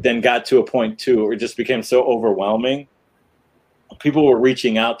 but then got to a point too where it just became so overwhelming. People were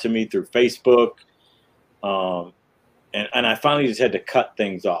reaching out to me through Facebook, and I finally just had to cut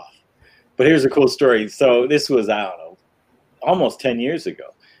things off. But here's a cool story. So this was, I don't know, almost 10 years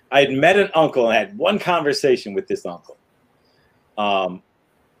ago. I had met an uncle and had one conversation with this uncle.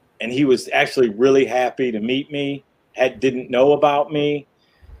 And he was actually really happy to meet me, didn't know about me,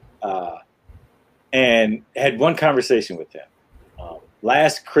 and had one conversation with him.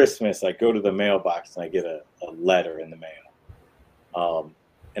 Last Christmas, I go to the mailbox and I get a letter in the mail.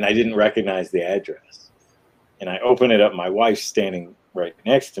 And I didn't recognize the address. And I open it up. My wife's standing right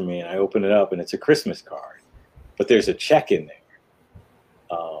next to me, and I open it up, and it's a Christmas card. But there's a check in there.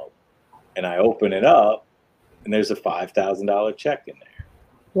 And I open it up, and there's a $5,000 check in there.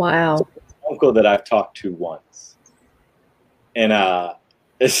 Wow. So it's an uncle that I've talked to once. And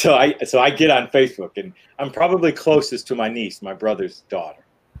so I get on Facebook, and I'm probably closest to my niece, my brother's daughter.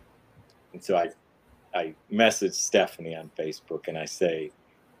 And so I message Stephanie on Facebook, and I say,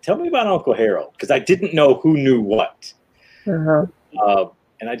 tell me about Uncle Harold, because I didn't know who knew what. And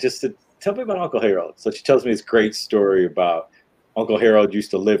I just said, tell me about Uncle Harold. So she tells me this great story about Uncle Harold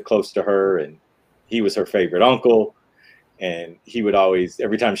used to live close to her, and he was her favorite uncle. And he would always,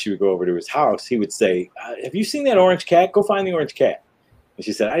 every time she would go over to his house, he would say, have you seen that orange cat? Go find the orange cat. And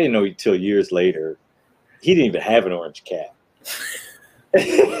she said, I didn't know until years later, he didn't even have an orange cat.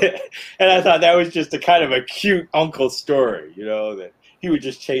 And I thought that was just a kind of a cute uncle story, that he would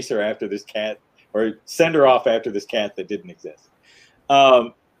just chase her after this cat or send her off after this cat that didn't exist.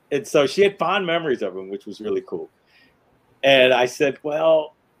 And so she had fond memories of him, which was really cool. And I said,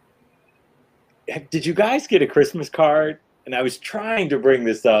 well, did you guys get a Christmas card? And I was trying to bring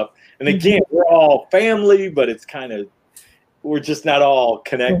this up. And again, we're all family, but it's kind of, we're just not all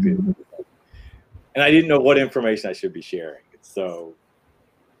connected. And I didn't know what information I should be sharing. So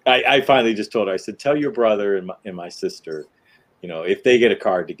I finally just told her, I said, tell your brother and my sister, if they get a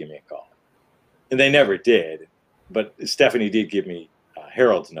card, to give me a call. And they never did. But Stephanie did give me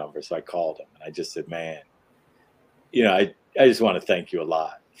Harold's number. So I called him, and I just said, man, I just want to thank you a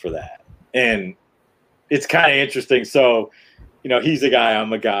lot for that. And it's kind of interesting. So, he's a guy,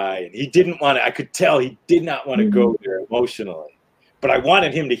 I'm a guy, and he didn't want to, I could tell he did not want to go there emotionally, but I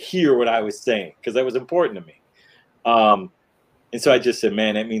wanted him to hear what I was saying because that was important to me. And so I just said,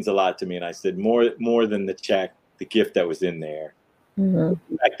 man, that means a lot to me. And I said, more than the check, the gift that was in there, the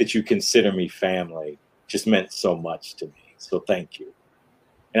fact that you consider me family just meant so much to me. So thank you.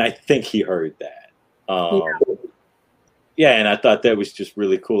 And I think he heard that. Yeah, and I thought that was just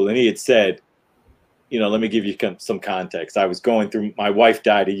really cool. And he had said, let me give you some context. I was going through, my wife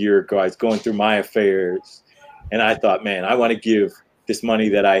died a year ago. I was going through my affairs. And I thought, man, I want to give this money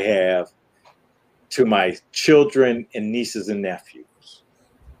that I have to my children and nieces and nephews.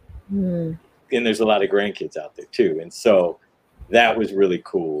 And there's a lot of grandkids out there too. And so that was really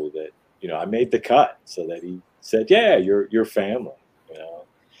cool that, I made the cut so that he said, yeah, you're family,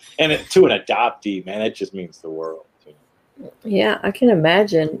 and to an adoptee, man, that just means the world. Yeah, I can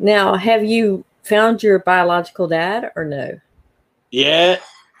imagine. Now, have you found your biological dad or no? Yeah,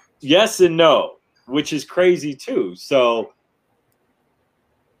 yes and no, which is crazy too. So,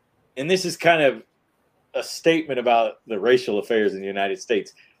 and this is kind of a statement about the racial affairs in the United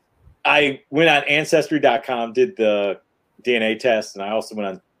States. I went on Ancestry.com, did the DNA test, and I also went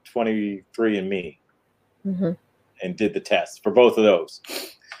on 23andMe and did the test for both of those.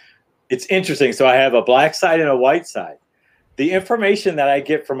 It's interesting. So I have a black side and a white side. The information that I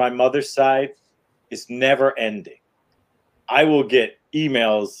get from my mother's side is never ending. I will get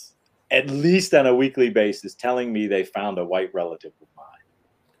emails at least on a weekly basis telling me they found a white relative of mine.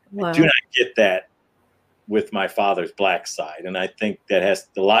 Wow. I do not get that with my father's black side. And I think that has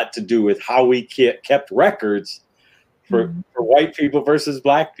a lot to do with how we kept records for white people versus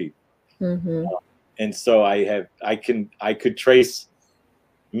black people. And so I could trace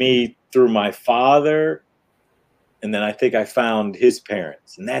me through my father. And then I think I found his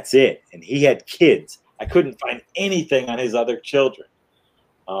parents, and that's it. And he had kids. I couldn't find anything on his other children.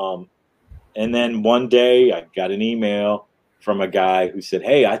 And then one day I got an email from a guy who said,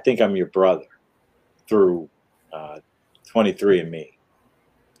 hey, I think I'm your brother, through 23andMe.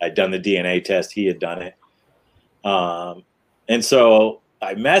 I'd done the DNA test. He had done it. And so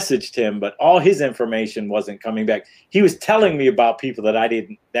I messaged him, but all his information wasn't coming back. He was telling me about people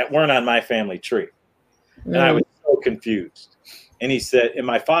that weren't on my family tree. And I was so confused. And he said, and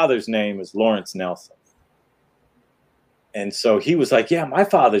my father's name is Lawrence Nelson. And so he was like, yeah, my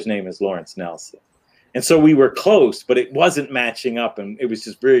father's name is Lawrence Nelson. And so we were close, but it wasn't matching up. And it was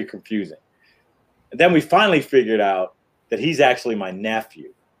just very confusing. And then we finally figured out that he's actually my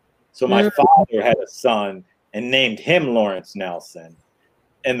nephew. So my father had a son and named him Lawrence Nelson.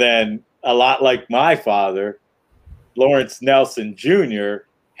 And then, a lot like my father, Lawrence Nelson Jr.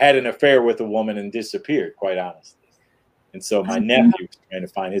 had an affair with a woman and disappeared, quite honestly. And so my nephew was trying to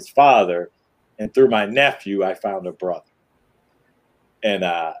find his father. And through my nephew, I found a brother. And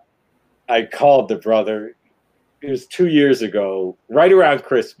I called the brother. It was 2 years ago, right around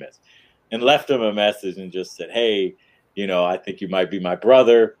Christmas, and left him a message and just said, hey, I think you might be my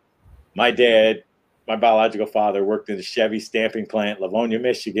brother. My dad, my biological father, worked in the Chevy stamping plant, Livonia,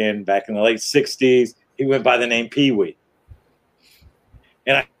 Michigan, back in the late 60s. He went by the name Pee Wee.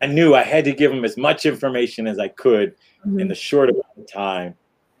 And I knew I had to give him as much information as I could in the short amount of time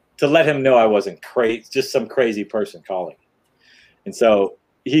to let him know I wasn't crazy, just some crazy person calling him. And so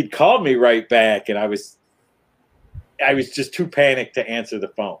he'd called me right back, and I was just too panicked to answer the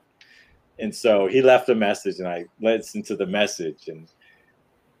phone. And so he left a message, and I listened to the message. And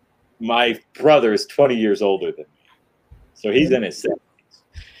my brother is 20 years older than me. So he's in his 70s.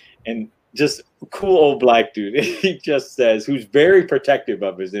 And just a cool old black dude. He just says, who's very protective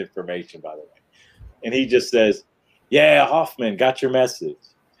of his information, by the way. And he just says, yeah, Hofman, got your message.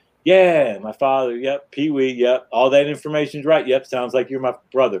 Yeah, my father, yep, Pee Wee, yep, all that information's right. Yep, sounds like you're my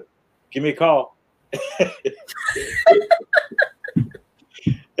brother. Give me a call.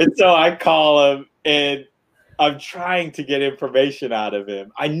 And so I call him, and I'm trying to get information out of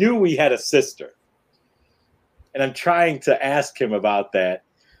him. I knew we had a sister, and I'm trying to ask him about that,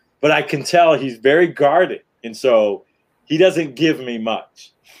 but I can tell he's very guarded, and so he doesn't give me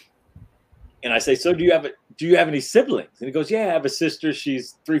much. And I say, so do you have any siblings? And he goes, yeah, I have a sister.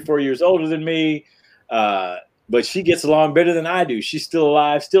 She's 3-4 years older than me, but she gets along better than I do. She's still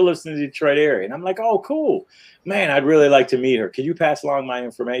alive, still lives in the Detroit area. And I'm like, oh, cool. Man, I'd really like to meet her. Can you pass along my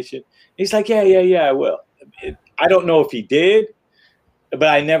information? And he's like, yeah, I will. I don't know if he did, but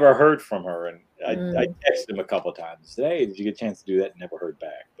I never heard from her. And I texted him a couple of times. I said, hey, did you get a chance to do that? Never heard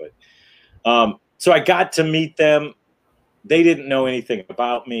back. But so I got to meet them. They didn't know anything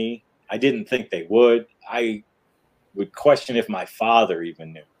about me. I didn't think they would. I would question if my father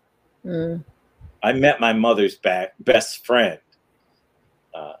even knew. I met my mother's best friend,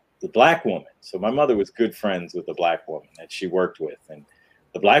 the black woman. So my mother was good friends with the black woman that she worked with. And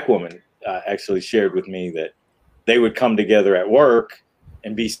the black woman actually shared with me that they would come together at work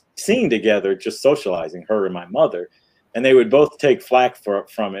and be seen together, just socializing, her and my mother. And they would both take flack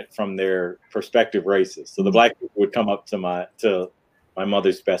from it from their respective races. So the black people would come up to my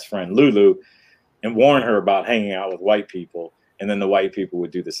mother's best friend, Lulu, and warn her about hanging out with white people. And then the white people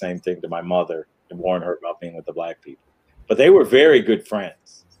would do the same thing to my mother and warn her about being with the black people. But they were very good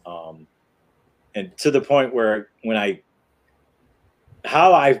friends. And to the point where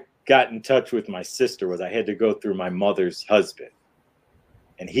how I got in touch with my sister was I had to go through my mother's husband.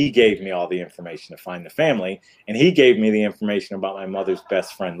 And he gave me all the information to find the family. And he gave me the information about my mother's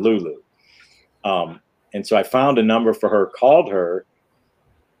best friend, Lulu. And so I found a number for her, called her,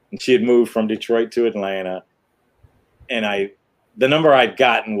 and she had moved from Detroit to Atlanta. And the number I'd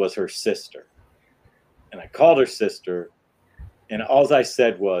gotten was her sister. And I called her sister. And all I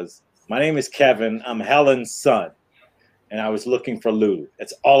said was, "My name is Kevin. I'm Helen's son. And I was looking for Lulu."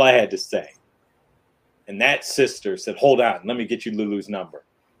 That's all I had to say. And that sister said, "Hold on, let me get you Lulu's number."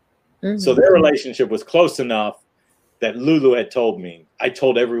 Mm-hmm. So their relationship was close enough that Lulu had told me, I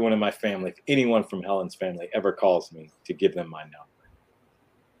told everyone in my family, if anyone from Helen's family ever calls me, to give them my number.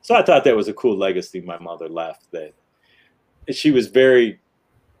 So I thought that was a cool legacy my mother left, that she was very,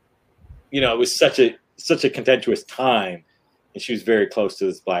 it was such a contentious time. And she was very close to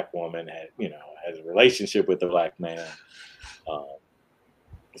this black woman, had a relationship with the black man.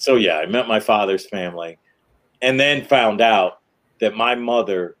 So yeah, I met my father's family and then found out that my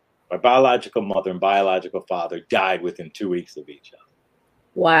biological mother and biological father died within 2 weeks of each other.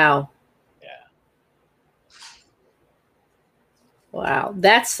 Wow. Yeah. Wow.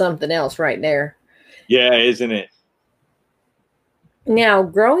 That's something else right there. Yeah, isn't it? Now,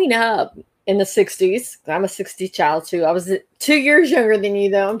 growing up in the 60s, I'm a 60s child too. I was 2 years younger than you,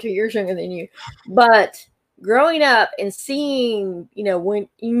 though. I'm 2 years younger than you. But growing up and seeing, when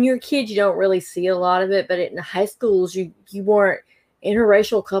you're a kid, you don't really see a lot of it. But in the high schools, you weren't,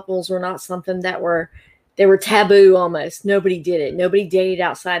 interracial couples were not something they were taboo almost. Nobody did it. Nobody dated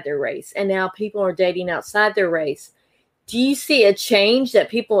outside their race. And now people are dating outside their race. Do you see a change that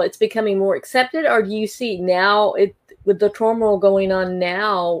it's becoming more accepted? Or do you see now with the turmoil going on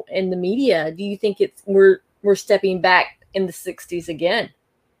now in the media, do you think we're stepping back in the 60s again?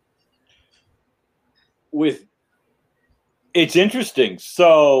 It's interesting.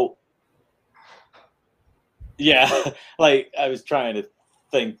 So yeah, like I was trying to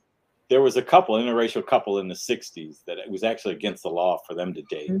think, there was interracial couple in the 60s that it was actually against the law for them to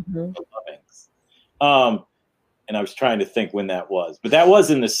date. Mm-hmm. And I was trying to think when that was, but that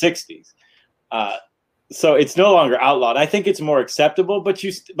was in the 60s. So it's no longer outlawed. I think it's more acceptable, but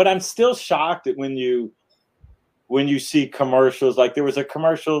I'm still shocked that when you see commercials, like there was a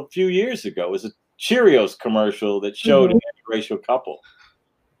commercial a few years ago, it was a Cheerios commercial that showed mm-hmm. an interracial couple,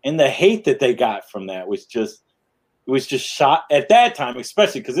 and the hate that they got from that was just shot at that time,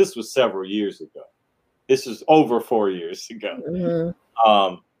 especially because this was several years ago. This was over 4 years ago.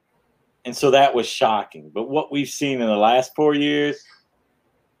 Mm-hmm. And so that was shocking. But what we've seen in the last 4 years,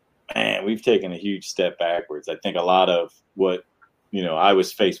 man, we've taken a huge step backwards. I think a lot of what, I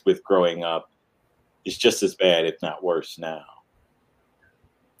was faced with growing up is just as bad, if not worse now.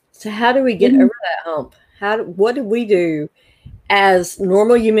 So how do we get over that hump? What do we do as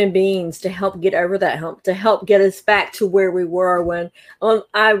normal human beings to help get over that hump, to help get us back to where we were when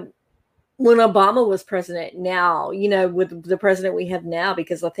Obama was president now, with the president we have now,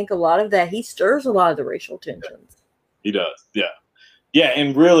 because I think a lot of that, he stirs a lot of the racial tensions. He does. Yeah. Yeah.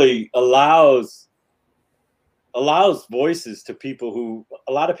 And really allows voices to people who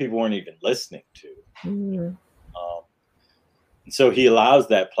a lot of people weren't even listening to. Mm-hmm. So he allows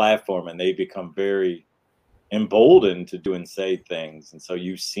that platform, and they become very emboldened to do and say things. And so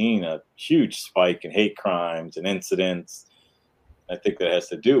you've seen a huge spike in hate crimes and incidents. I think that has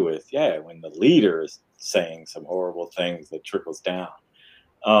to do with, when the leader is saying some horrible things that trickles down.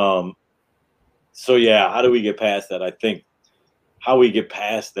 So how do we get past that? I think how we get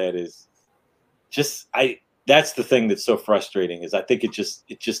past that is that's the thing that's so frustrating, is I think it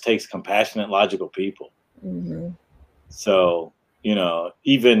just takes compassionate, logical people. Mm-hmm. So,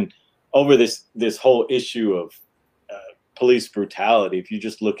 even over this whole issue of police brutality, if you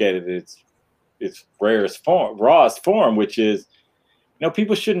just look at it, its rawest form, which is,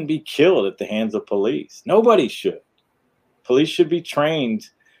 people shouldn't be killed at the hands of police. Nobody should. Police should be trained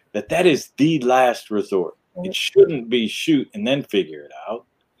that is the last resort. It shouldn't be shoot and then figure it out.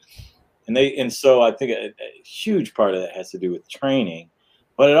 And so I think a huge part of that has to do with training,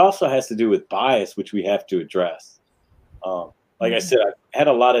 but it also has to do with bias, which we have to address. Like I said, I had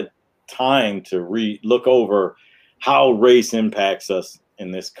a lot of time to look over how race impacts us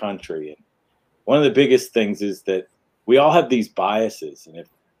in this country. And one of the biggest things is that we all have these biases, and if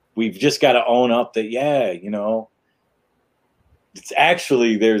we've just got to own up that, yeah, it's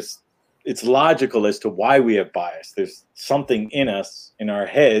actually it's logical as to why we have bias. There's something in us, in our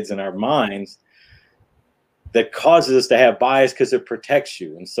heads and our minds, that causes us to have bias because it protects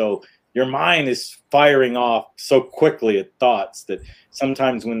you. And so your mind is firing off so quickly at thoughts that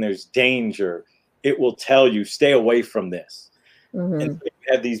sometimes when there's danger, it will tell you, stay away from this. Mm-hmm. And so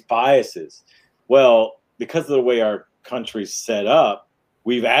you have these biases. Well, because of the way our country's set up,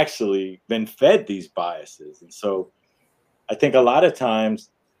 we've actually been fed these biases. And so I think a lot of times,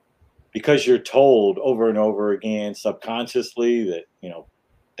 because you're told over and over again subconsciously that,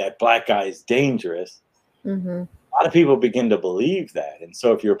 that black guy is dangerous, mm-hmm. a lot of people begin to believe that. And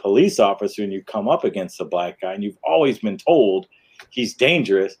so if you're a police officer and you come up against a black guy and you've always been told he's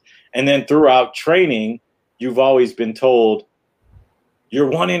dangerous, and then throughout training, you've always been told you're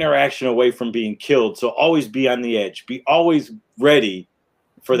one interaction away from being killed. So always be on the edge. Be always ready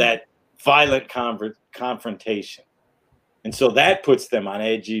for that violent confrontation. And so that puts them on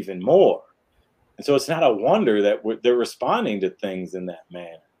edge even more. And so it's not a wonder that they're responding to things in that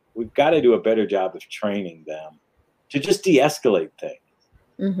manner. We've got to do a better job of training them to just de-escalate things.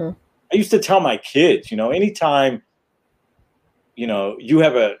 Mm-hmm. I used to tell my kids, anytime, you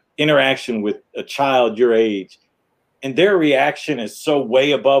have an interaction with a child your age and their reaction is so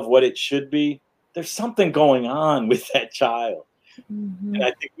way above what it should be, there's something going on with that child. Mm-hmm.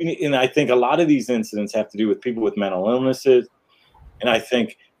 And I think a lot of these incidents have to do with people with mental illnesses. And I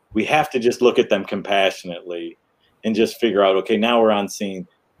think we have to just look at them compassionately and just figure out, okay, now we're on scene.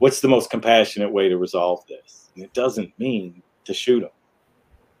 What's the most compassionate way to resolve this? And it doesn't mean to shoot them.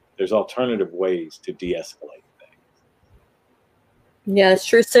 There's alternative ways to de-escalate things. Yeah, that's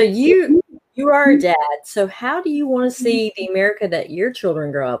true. So you are a dad. So how do you want to see the America that your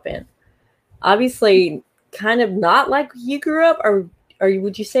children grow up in? Obviously, kind of not like you grew up, or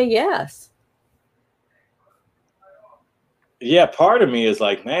would you say yes? Yeah, part of me is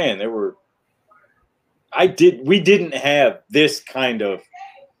like, man, we didn't have this kind of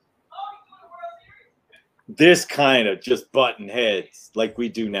just button heads like we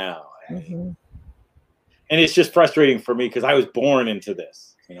do now. Mm-hmm. And it's just frustrating for me because I was born into this.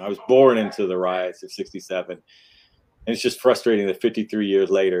 I was born into the riots of 67. And it's just frustrating that 53 years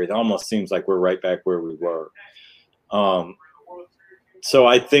later, it almost seems like we're right back where we were. So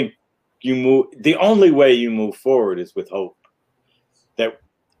I think the only way you move forward is with hope.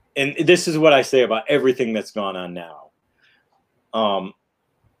 And this is what I say about everything that's gone on now.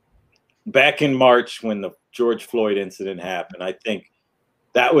 Back in March, when the George Floyd incident happened, I think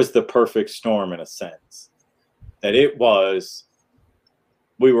that was the perfect storm in a sense. That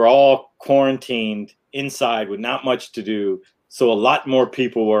we were all quarantined inside with not much to do. So a lot more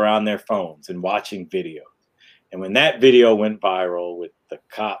people were on their phones and watching videos. And when that video went viral with the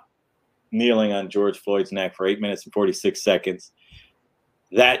cop kneeling on George Floyd's neck for 8 minutes and 46 seconds,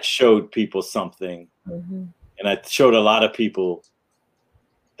 that showed people something. Mm-hmm. And it showed a lot of people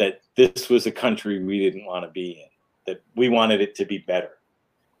that this was a country we didn't want to be in, that we wanted it to be better.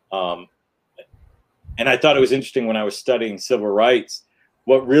 And I thought it was interesting when I was studying civil rights,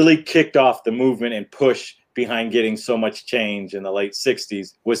 what really kicked off the movement and push behind getting so much change in the late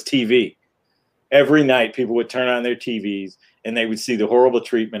 60s was TV. Every night people would turn on their TVs and they would see the horrible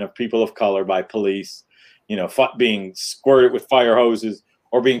treatment of people of color by police, being squirted with fire hoses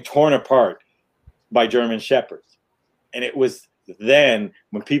or being torn apart by German shepherds. And it was then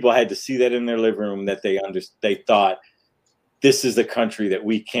when people had to see that in their living room that they thought, this is the country that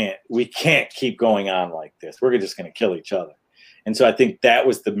we can't keep going on like this. We're just going to kill each other. And so I think that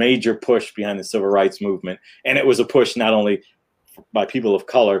was the major push behind the civil rights movement. And it was a push not only by people of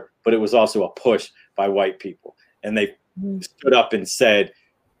color, but it was also a push by white people. And they stood up and said,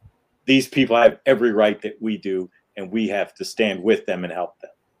 these people have every right that we do, and we have to stand with them and help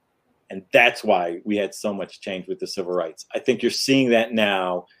them. And that's why we had so much change with the civil rights. I think you're seeing that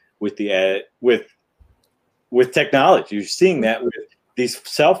now with with technology. You're seeing that with these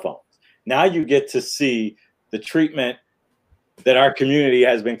cell phones. Now you get to see the treatment that our community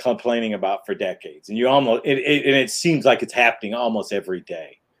has been complaining about for decades. And it seems like it's happening almost every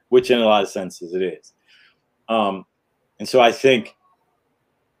day, which in a lot of senses it is. And so I think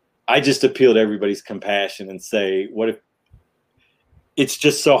I just appeal to everybody's compassion and say, what if it's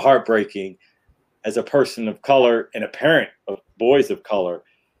just so heartbreaking as a person of color and a parent of boys of color,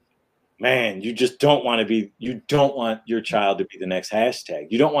 man, you don't want your child to be the next hashtag.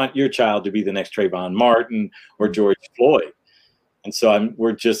 You don't want your child to be the next Trayvon Martin or George Floyd. And so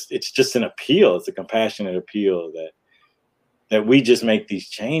it's just an appeal. It's a compassionate appeal that we just make these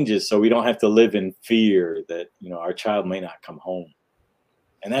changes so we don't have to live in fear that, our child may not come home.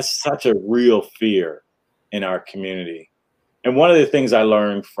 And that's such a real fear in our community. And one of the things I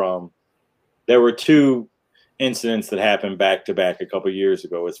learned there were two incidents that happened back to back a couple of years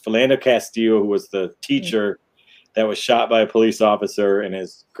ago. It was Philando Castillo, who was the teacher that was shot by a police officer, and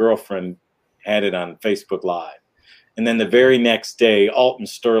his girlfriend had it on Facebook Live. And then the very next day, Alton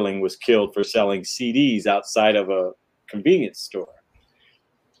Sterling was killed for selling CDs outside of a convenience store.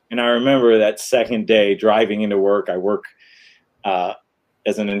 And I remember that second day driving into work. I work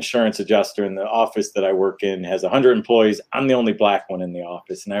as an insurance adjuster, in the office that I work in has 100 employees. I'm the only black one in the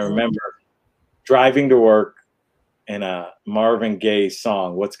office. And I remember driving to work and a Marvin Gaye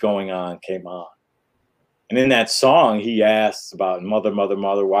song, What's Going On, came on. And in that song, he asks about mother, mother,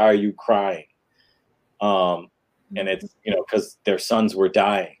 mother, why are you crying? And it's, because their sons were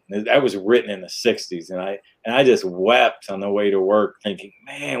dying. That was written in the 60s. And I just wept on the way to work thinking,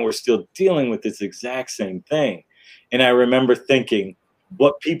 man, we're still dealing with this exact same thing. And I remember thinking,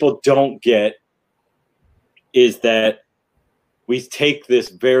 what people don't get is that we take this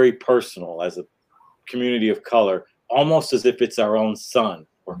very personal as a community of color, almost as if it's our own son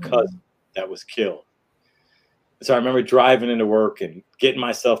or cousin that was killed. So I remember driving into work and getting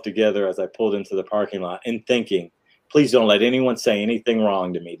myself together as I pulled into the parking lot and thinking, please don't let anyone say anything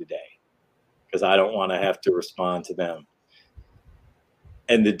wrong to me today, because I don't want to have to respond to them.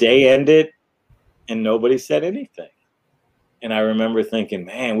 And the day ended and nobody said anything. And I remember thinking,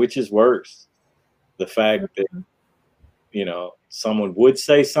 man, which is worse? The fact that, someone would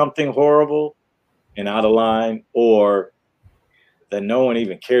say something horrible and out of line, or that no one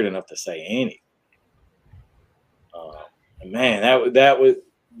even cared enough to say anything. And man,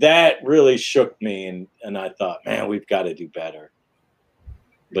 that really shook me. And I thought, man, we've got to do better.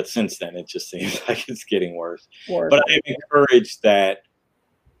 But since then, it just seems like it's getting worse. But I'm encouraged that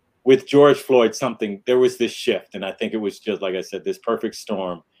with George Floyd, there was this shift. And I think it was just, like I said, this perfect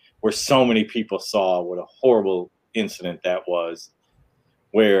storm where so many people saw what a horrible incident that was,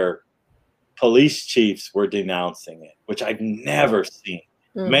 where police chiefs were denouncing it, which I've never seen.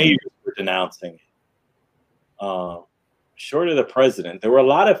 Mayors were denouncing it. Short of the president, there were a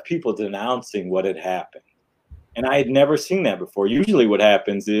lot of people denouncing what had happened. And I had never seen that before. Usually what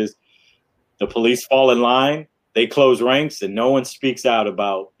happens is the police fall in line, they close ranks, and no one speaks out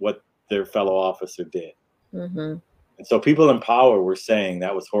about what their fellow officer did. And so people in power were saying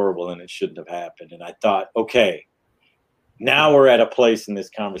that was horrible and it shouldn't have happened. And I thought, okay, now we're at a place in this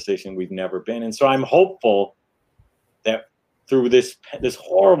conversation we've never been. And so I'm hopeful that through this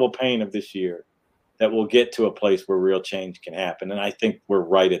horrible pain of this year, that we'll get to a place where real change can happen. And I think we're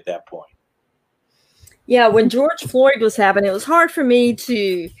right at that point. Yeah, when George Floyd was happening, it was hard for me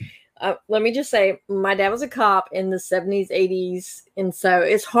to, let me just say, my dad was a cop in the 70s, 80s. And so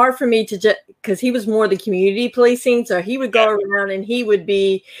it's hard for me to just, because he was more the community policing. So he would go around and he would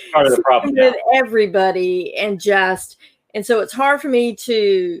be part of the problem with everybody and so it's hard for me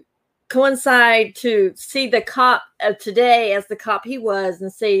to coincide to see the cop of today as the cop he was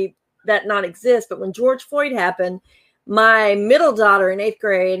and see that not exist. But when George Floyd happened, my middle daughter in 8th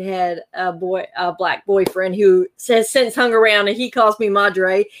grade had a black boyfriend who has since hung around, and he calls me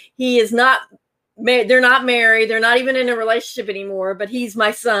Madre. He is not, they're not married. They're not even in a relationship anymore, but he's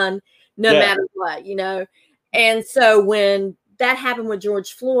my son no matter what, And so when that happened with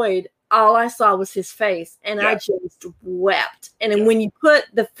George Floyd, all I saw was his face, and I just wept. And then when you put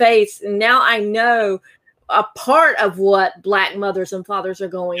the face, and now I know a part of what Black mothers and fathers are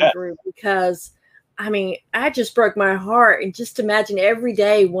going through, because I just broke my heart. And just imagine every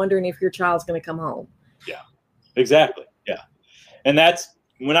day wondering if your child's going to come home. Yeah, exactly. Yeah. And that's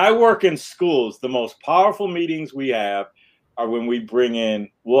when I work in schools, the most powerful meetings we have are when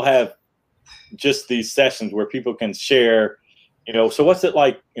we'll have just these sessions where people can share, so what's it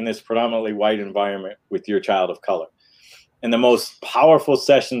like in this predominantly white environment with your child of color? And the most powerful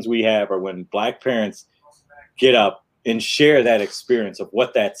sessions we have are when Black parents get up and share that experience of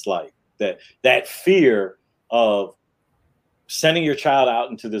what that's like, that fear of sending your child out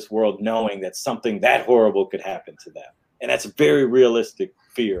into this world knowing that something that horrible could happen to them. And that's a very realistic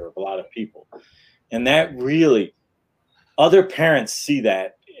fear of a lot of people. And that really, other parents see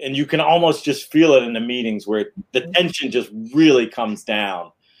that, and you can almost just feel it in the meetings where the tension just really comes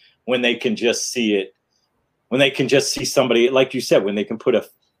down when they can just see it, when they can just see somebody, like you said, when they can put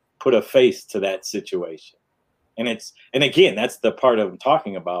a face to that situation. And again, that's the part I'm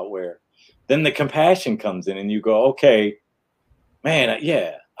talking about, where then the compassion comes in and you go, okay, man,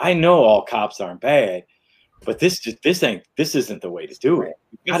 I know all cops aren't bad, But this isn't the way to do it.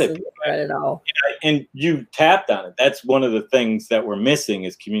 You gotta be right at all. And you tapped on it. That's one of the things that we're missing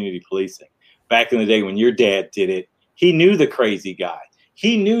is community policing. Back in the day when your dad did it, he knew the crazy guy.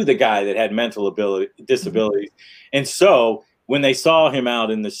 He knew the guy that had mental disabilities. And so when they saw him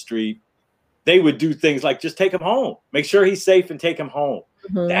out in the street, they would do things like just take him home, make sure he's safe and take him home.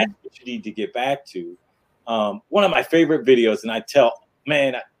 That's what you need to get back to. One of my favorite videos, and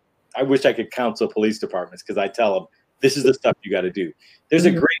I wish I could counsel police departments because I tell them, this is the stuff you got to do. There's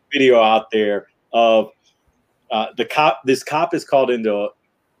a great video out there of this cop is called into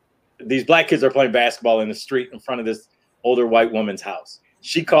these black kids are playing basketball in the street in front of this older white woman's house.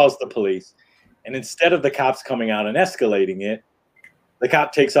 She calls the police, and instead of the cops coming out and escalating it, the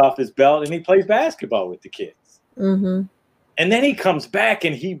cop takes off his belt and he plays basketball with the kids. And then he comes back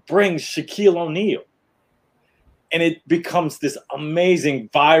and he brings Shaquille O'Neal. And it becomes this amazing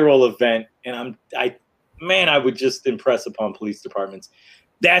viral event. And I would just impress upon police departments.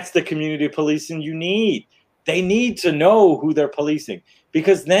 That's the community policing you need. They need to know who they're policing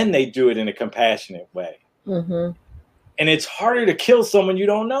because then they do it in a compassionate way. And it's harder to kill someone you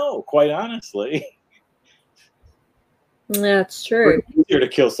don't know, quite honestly. That's true. It's easier to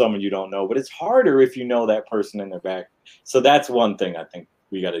kill someone you don't know, but it's harder if you know that person in their back. So that's one thing I think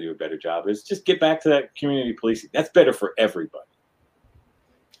we got to do a better job is just get back to that community policing. That's better for everybody.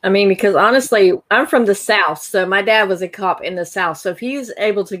 I mean, because honestly, I'm from the South, so my dad was a cop in the South. So if he was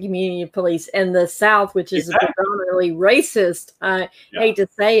able to community police in the South, which is a predominantly racist, I hate to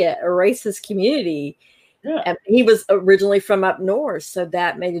say it, a racist community. He was originally from up north, so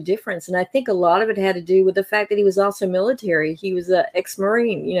that made a difference. And I think a lot of it had to do with the fact that he was also military. He was an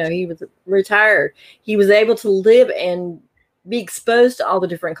ex-Marine, he was retired. He was able to live and be exposed to all the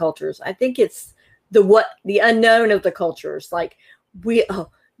different cultures. I think it's the unknown of the cultures. Like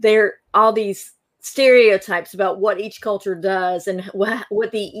there are all these stereotypes about what each culture does and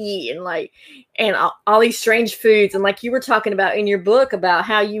what they eat and all these strange foods. And like you were talking about in your book about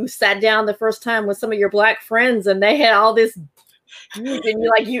how you sat down the first time with some of your black friends and they had all this food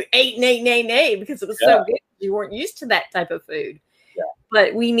and you ate and ate and ate and ate because it was so good. You weren't used to that type of food.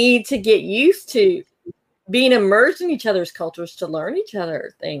 But we need to get used to being immersed in each other's cultures to learn each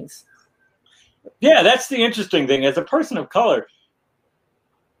other things. Yeah, that's the interesting thing. As a person of color,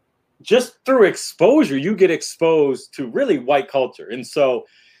 just through exposure, you get exposed to really white culture. And so,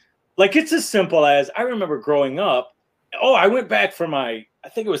 like, it's as simple as I remember growing up. I went back for I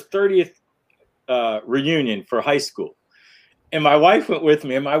think it was 30th reunion for high school. And my wife went with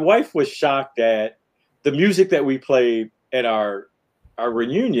me. And my wife was shocked at the music that we played at our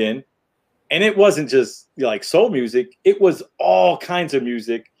reunion. And it wasn't just like soul music. It was all kinds of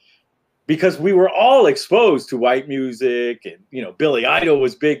music. Because we were all exposed to white music and, Billy Idol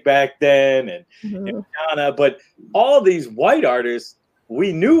was big back then and Madonna, but all these white artists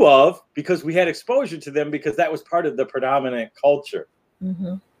we knew of because we had exposure to them because that was part of the predominant culture.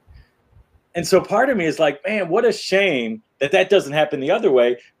 And so part of me is like, man, what a shame that doesn't happen the other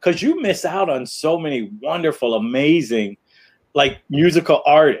way because you miss out on so many wonderful, amazing, like musical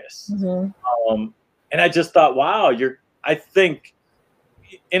artists. And I just thought, wow, I think,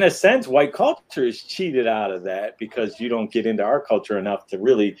 in a sense, white culture is cheated out of that because you don't get into our culture enough to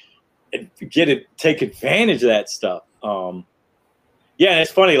really take advantage of that stuff. And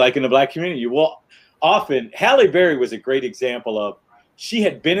it's funny, like in the black community, often Halle Berry was a great example of, she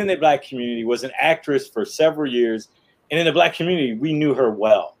had been in the black community, was an actress for several years. And in the black community, we knew her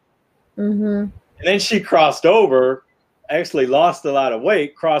well. And then she crossed over, actually lost a lot of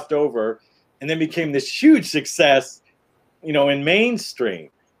weight, crossed over, and then became this huge success in mainstream.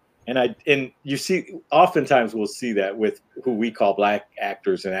 And you see, oftentimes we'll see that with who we call black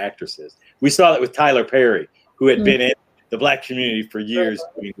actors and actresses. We saw that with Tyler Perry, who had been in the black community for years,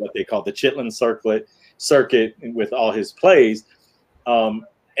 doing what they call the Chitlin circuit with all his plays. And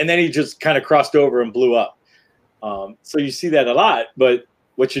then he just kind of crossed over and blew up. So you see that a lot, but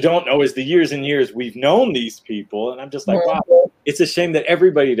what you don't know is the years and years we've known these people. And I'm just like, wow, it's a shame that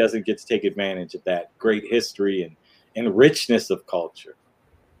everybody doesn't get to take advantage of that great history and richness of culture.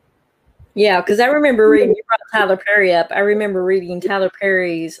 Yeah, because I remember reading, you brought Tyler Perry up. I remember reading Tyler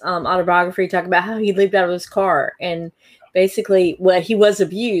Perry's autobiography, talking about how he lived out of his car and basically he was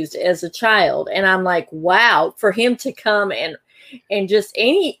abused as a child. And I'm like, wow, for him to come and just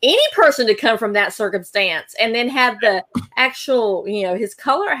any person to come from that circumstance and then have the actual, his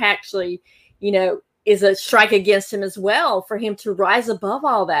color actually, is a strike against him as well, for him to rise above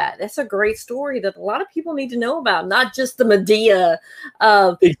all that. That's a great story that a lot of people need to know about, not just the Medea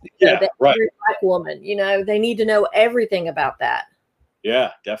of that black woman. They need to know everything about that.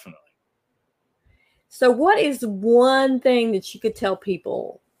 Yeah, definitely. So what is one thing that you could tell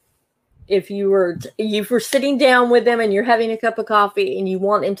people if you were sitting down with them and you're having a cup of coffee and you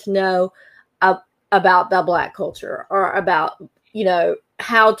want them to know about the Black culture, or about,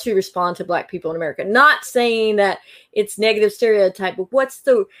 how to respond to Black people in America? Not saying that it's negative stereotype, but what's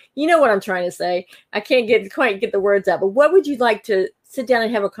what I'm trying to say? I can't quite get the words out, but what would you like to sit down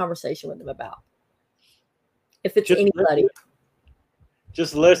and have a conversation with them about? If it's anybody.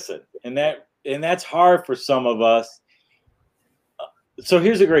 Just listen. And that's hard for some of us. So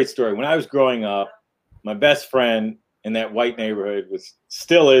here's a great story. When I was growing up, my best friend in that white neighborhood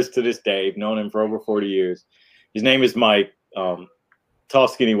still is to this day. I've known him for over 40 years. His name is Mike, tall,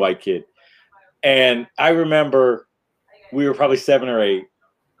 skinny white kid. And I remember we were probably 7 or 8.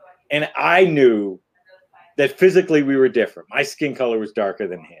 And I knew that physically we were different. My skin color was darker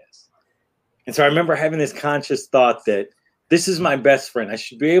than his. And so I remember having this conscious thought that this is my best friend. I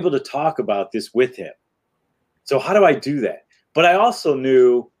should be able to talk about this with him. So how do I do that? But I also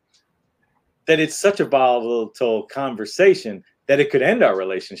knew that it's such a volatile conversation that it could end our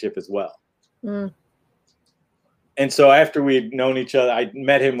relationship as well. Mm. And so after we'd known each other, I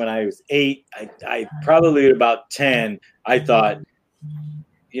met him when I was 8. I probably at about 10, I thought,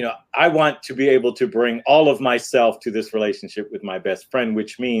 I want to be able to bring all of myself to this relationship with my best friend,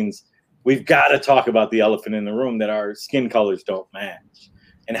 which means we've got to talk about the elephant in the room, that our skin colors don't match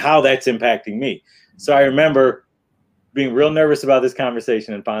and how that's impacting me. So I remember being real nervous about this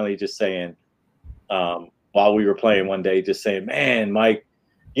conversation and finally just saying, while we were playing one day, just saying, man, Mike,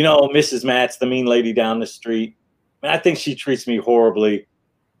 Mrs. Matt's the mean lady down the street. Man, I think she treats me horribly,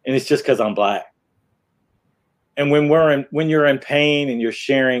 and it's just because I'm Black. And when you're in pain and you're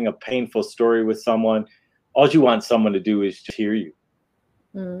sharing a painful story with someone, all you want someone to do is just hear you.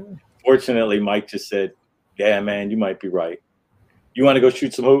 Mm. Fortunately, Mike just said, yeah, man, you might be right. You want to go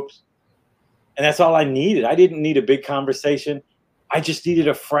shoot some hoops? And that's all I needed. I didn't need a big conversation. I just needed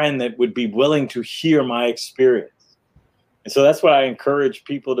a friend that would be willing to hear my experience. And so that's what I encourage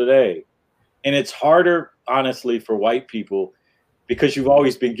people today. And it's harder, honestly, for white people because you've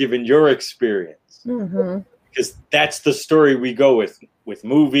always been given your experience. Mm-hmm. Because that's the story we go with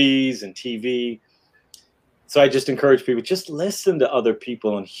movies and TV. So I just encourage people, just listen to other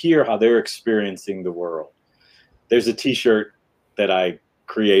people and hear how they're experiencing the world. There's a T-shirt that I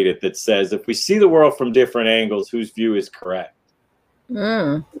created that says, if we see the world from different angles, whose view is correct?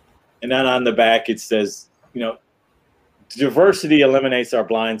 Mm. And then on the back, it says, diversity eliminates our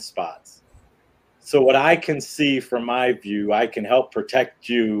blind spots. So what I can see from my view, I can help protect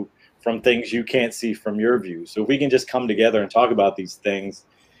you from things you can't see from your view. So if we can just come together and talk about these things,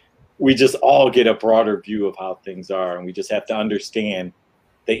 we just all get a broader view of how things are. And we just have to understand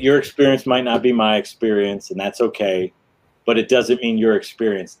that your experience might not be my experience, and that's okay. But it doesn't mean your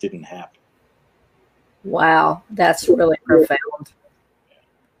experience didn't happen. Wow, that's really profound.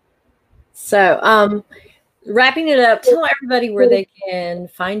 So, wrapping it up, tell everybody where they can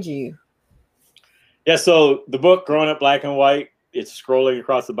find you. Yeah, so the book, Growing Up Black and White, it's scrolling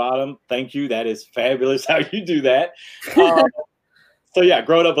across the bottom. Thank you. That is fabulous how you do that. So yeah,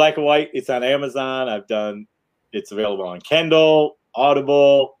 Growing Up Black and White, it's on Amazon. It's available on Kindle,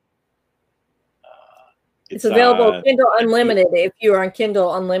 Audible. It's available on Kindle Unlimited if you are on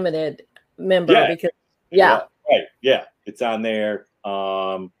Kindle Unlimited member. Yeah. Right. Yeah. It's on there.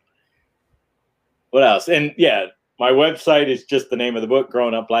 What else? And yeah, my website is just the name of the book,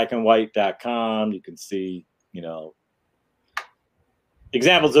 growingupblackandwhite.com. You can see,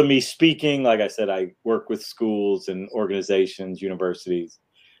 examples of me speaking. Like I said, I work with schools and organizations, universities.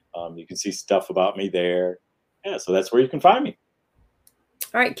 You can see stuff about me there. Yeah. So that's where you can find me.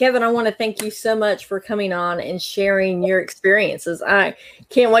 All right, Kevin, I want to thank you so much for coming on and sharing your experiences. I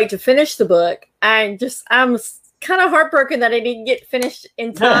can't wait to finish the book. I'm kind of heartbroken that I didn't get finished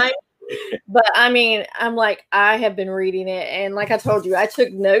in time. But I'm like, I have been reading it. And like I told you, I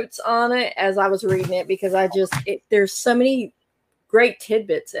took notes on it as I was reading it because there's so many great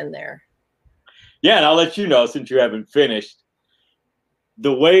tidbits in there. Yeah, and I'll let you know, since you haven't finished,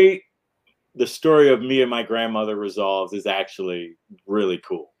 the way the story of me and my grandmother resolves is actually really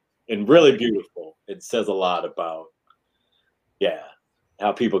cool and really beautiful. It says a lot about,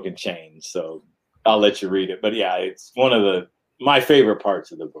 how people can change. So I'll let you read it. But yeah, it's one of my favorite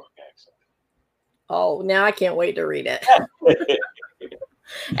parts of the book, actually. Oh, now I can't wait to read it.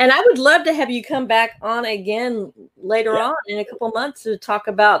 And I would love to have you come back on again later on in a couple months to talk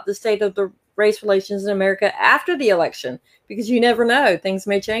about the state of the race relations in America after the election, because you never know, things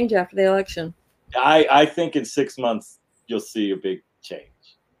may change after the election. I think in 6 months you'll see a big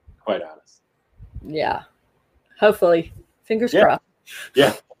change, quite honest. Yeah, hopefully, fingers crossed.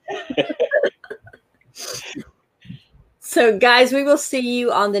 Yeah. So, guys, we will see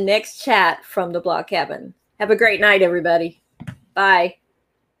you on the next chat from the Blog Cabin. Have a great night, everybody. Bye.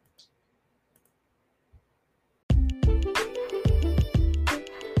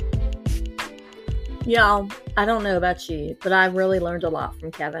 Y'all, I don't know about you, but I really learned a lot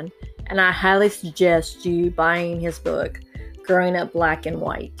from Kevin, and I highly suggest you buying his book, Growing Up Black and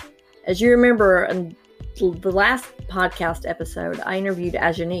White. As you remember, in the last podcast episode, I interviewed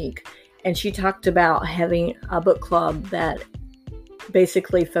Ajanique, and she talked about having a book club that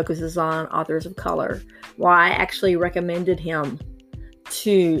basically focuses on authors of color. Well, I actually recommended him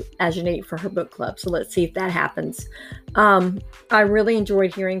to Ajanique for her book club. So let's see if that happens. I really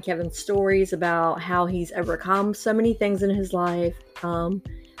enjoyed hearing Kevin's stories about how he's overcome so many things in his life,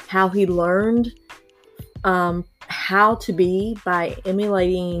 how he learned how to be by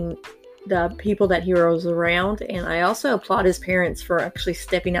emulating the people that he was around. And I also applaud his parents for actually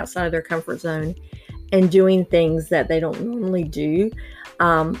stepping outside of their comfort zone and doing things that they don't normally do.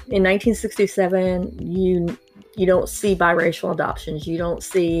 In 1967, you don't see biracial adoptions. You don't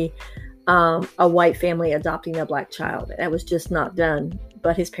see a white family adopting a black child. That was just not done,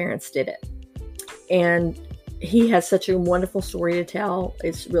 but his parents did it. And he has such a wonderful story to tell.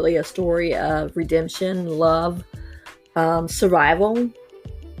 It's really a story of redemption, love, survival,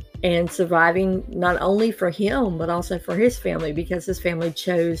 and surviving not only for him, but also for his family, because his family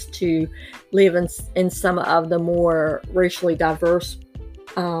chose to live in some of the more racially diverse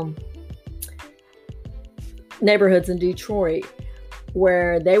neighborhoods in Detroit,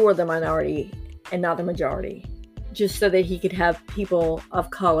 where they were the minority and not the majority, just so that he could have people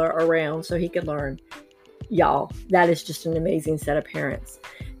of color around so he could learn. Y'all, that is just an amazing set of parents.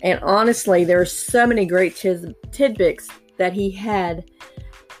 And honestly, there are so many great tidbits that he had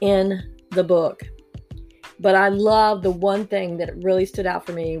in the book. But I love the one thing that really stood out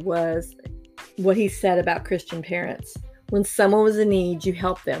for me was what he said about Christian parents. When someone was in need, you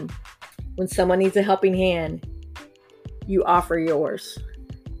help them. When someone needs a helping hand, you offer yours.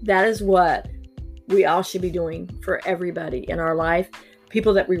 That is what we all should be doing for everybody in our life.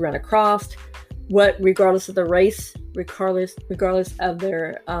 People that we run across, regardless of the race, regardless of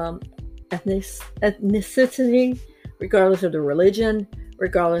their ethnicity, regardless of the religion,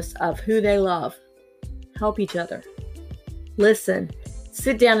 regardless of who they love. Help each other. Listen.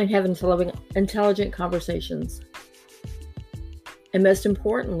 Sit down and have intelligent conversations. And most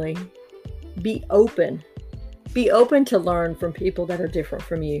importantly, be open. Be open to learn from people that are different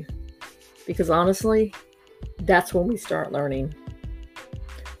from you. Because honestly, that's when we start learning.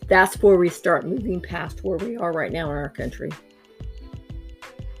 That's where we start moving past where we are right now in our country.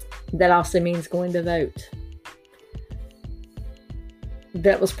 That also means going to vote.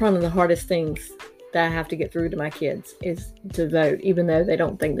 That was probably the hardest things that I have to get through to my kids, is to vote, even though they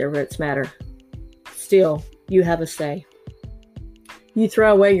don't think their votes matter. Still, you have a say. You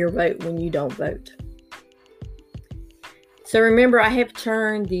throw away your vote when you don't vote. So remember, I have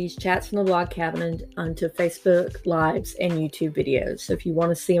turned these Chats from the Blog Cabin onto Facebook Lives and YouTube videos. So if you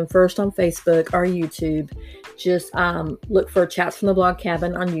want to see them first on Facebook or YouTube, just look for Chats from the Blog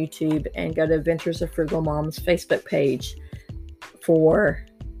Cabin on YouTube and go to Adventures of Frugal Mom's Facebook page for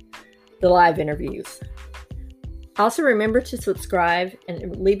the live interviews. Also remember to subscribe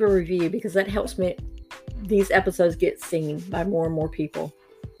and leave a review, because that helps me these episodes get seen by more and more people.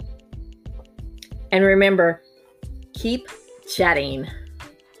 And remember, keep chatting.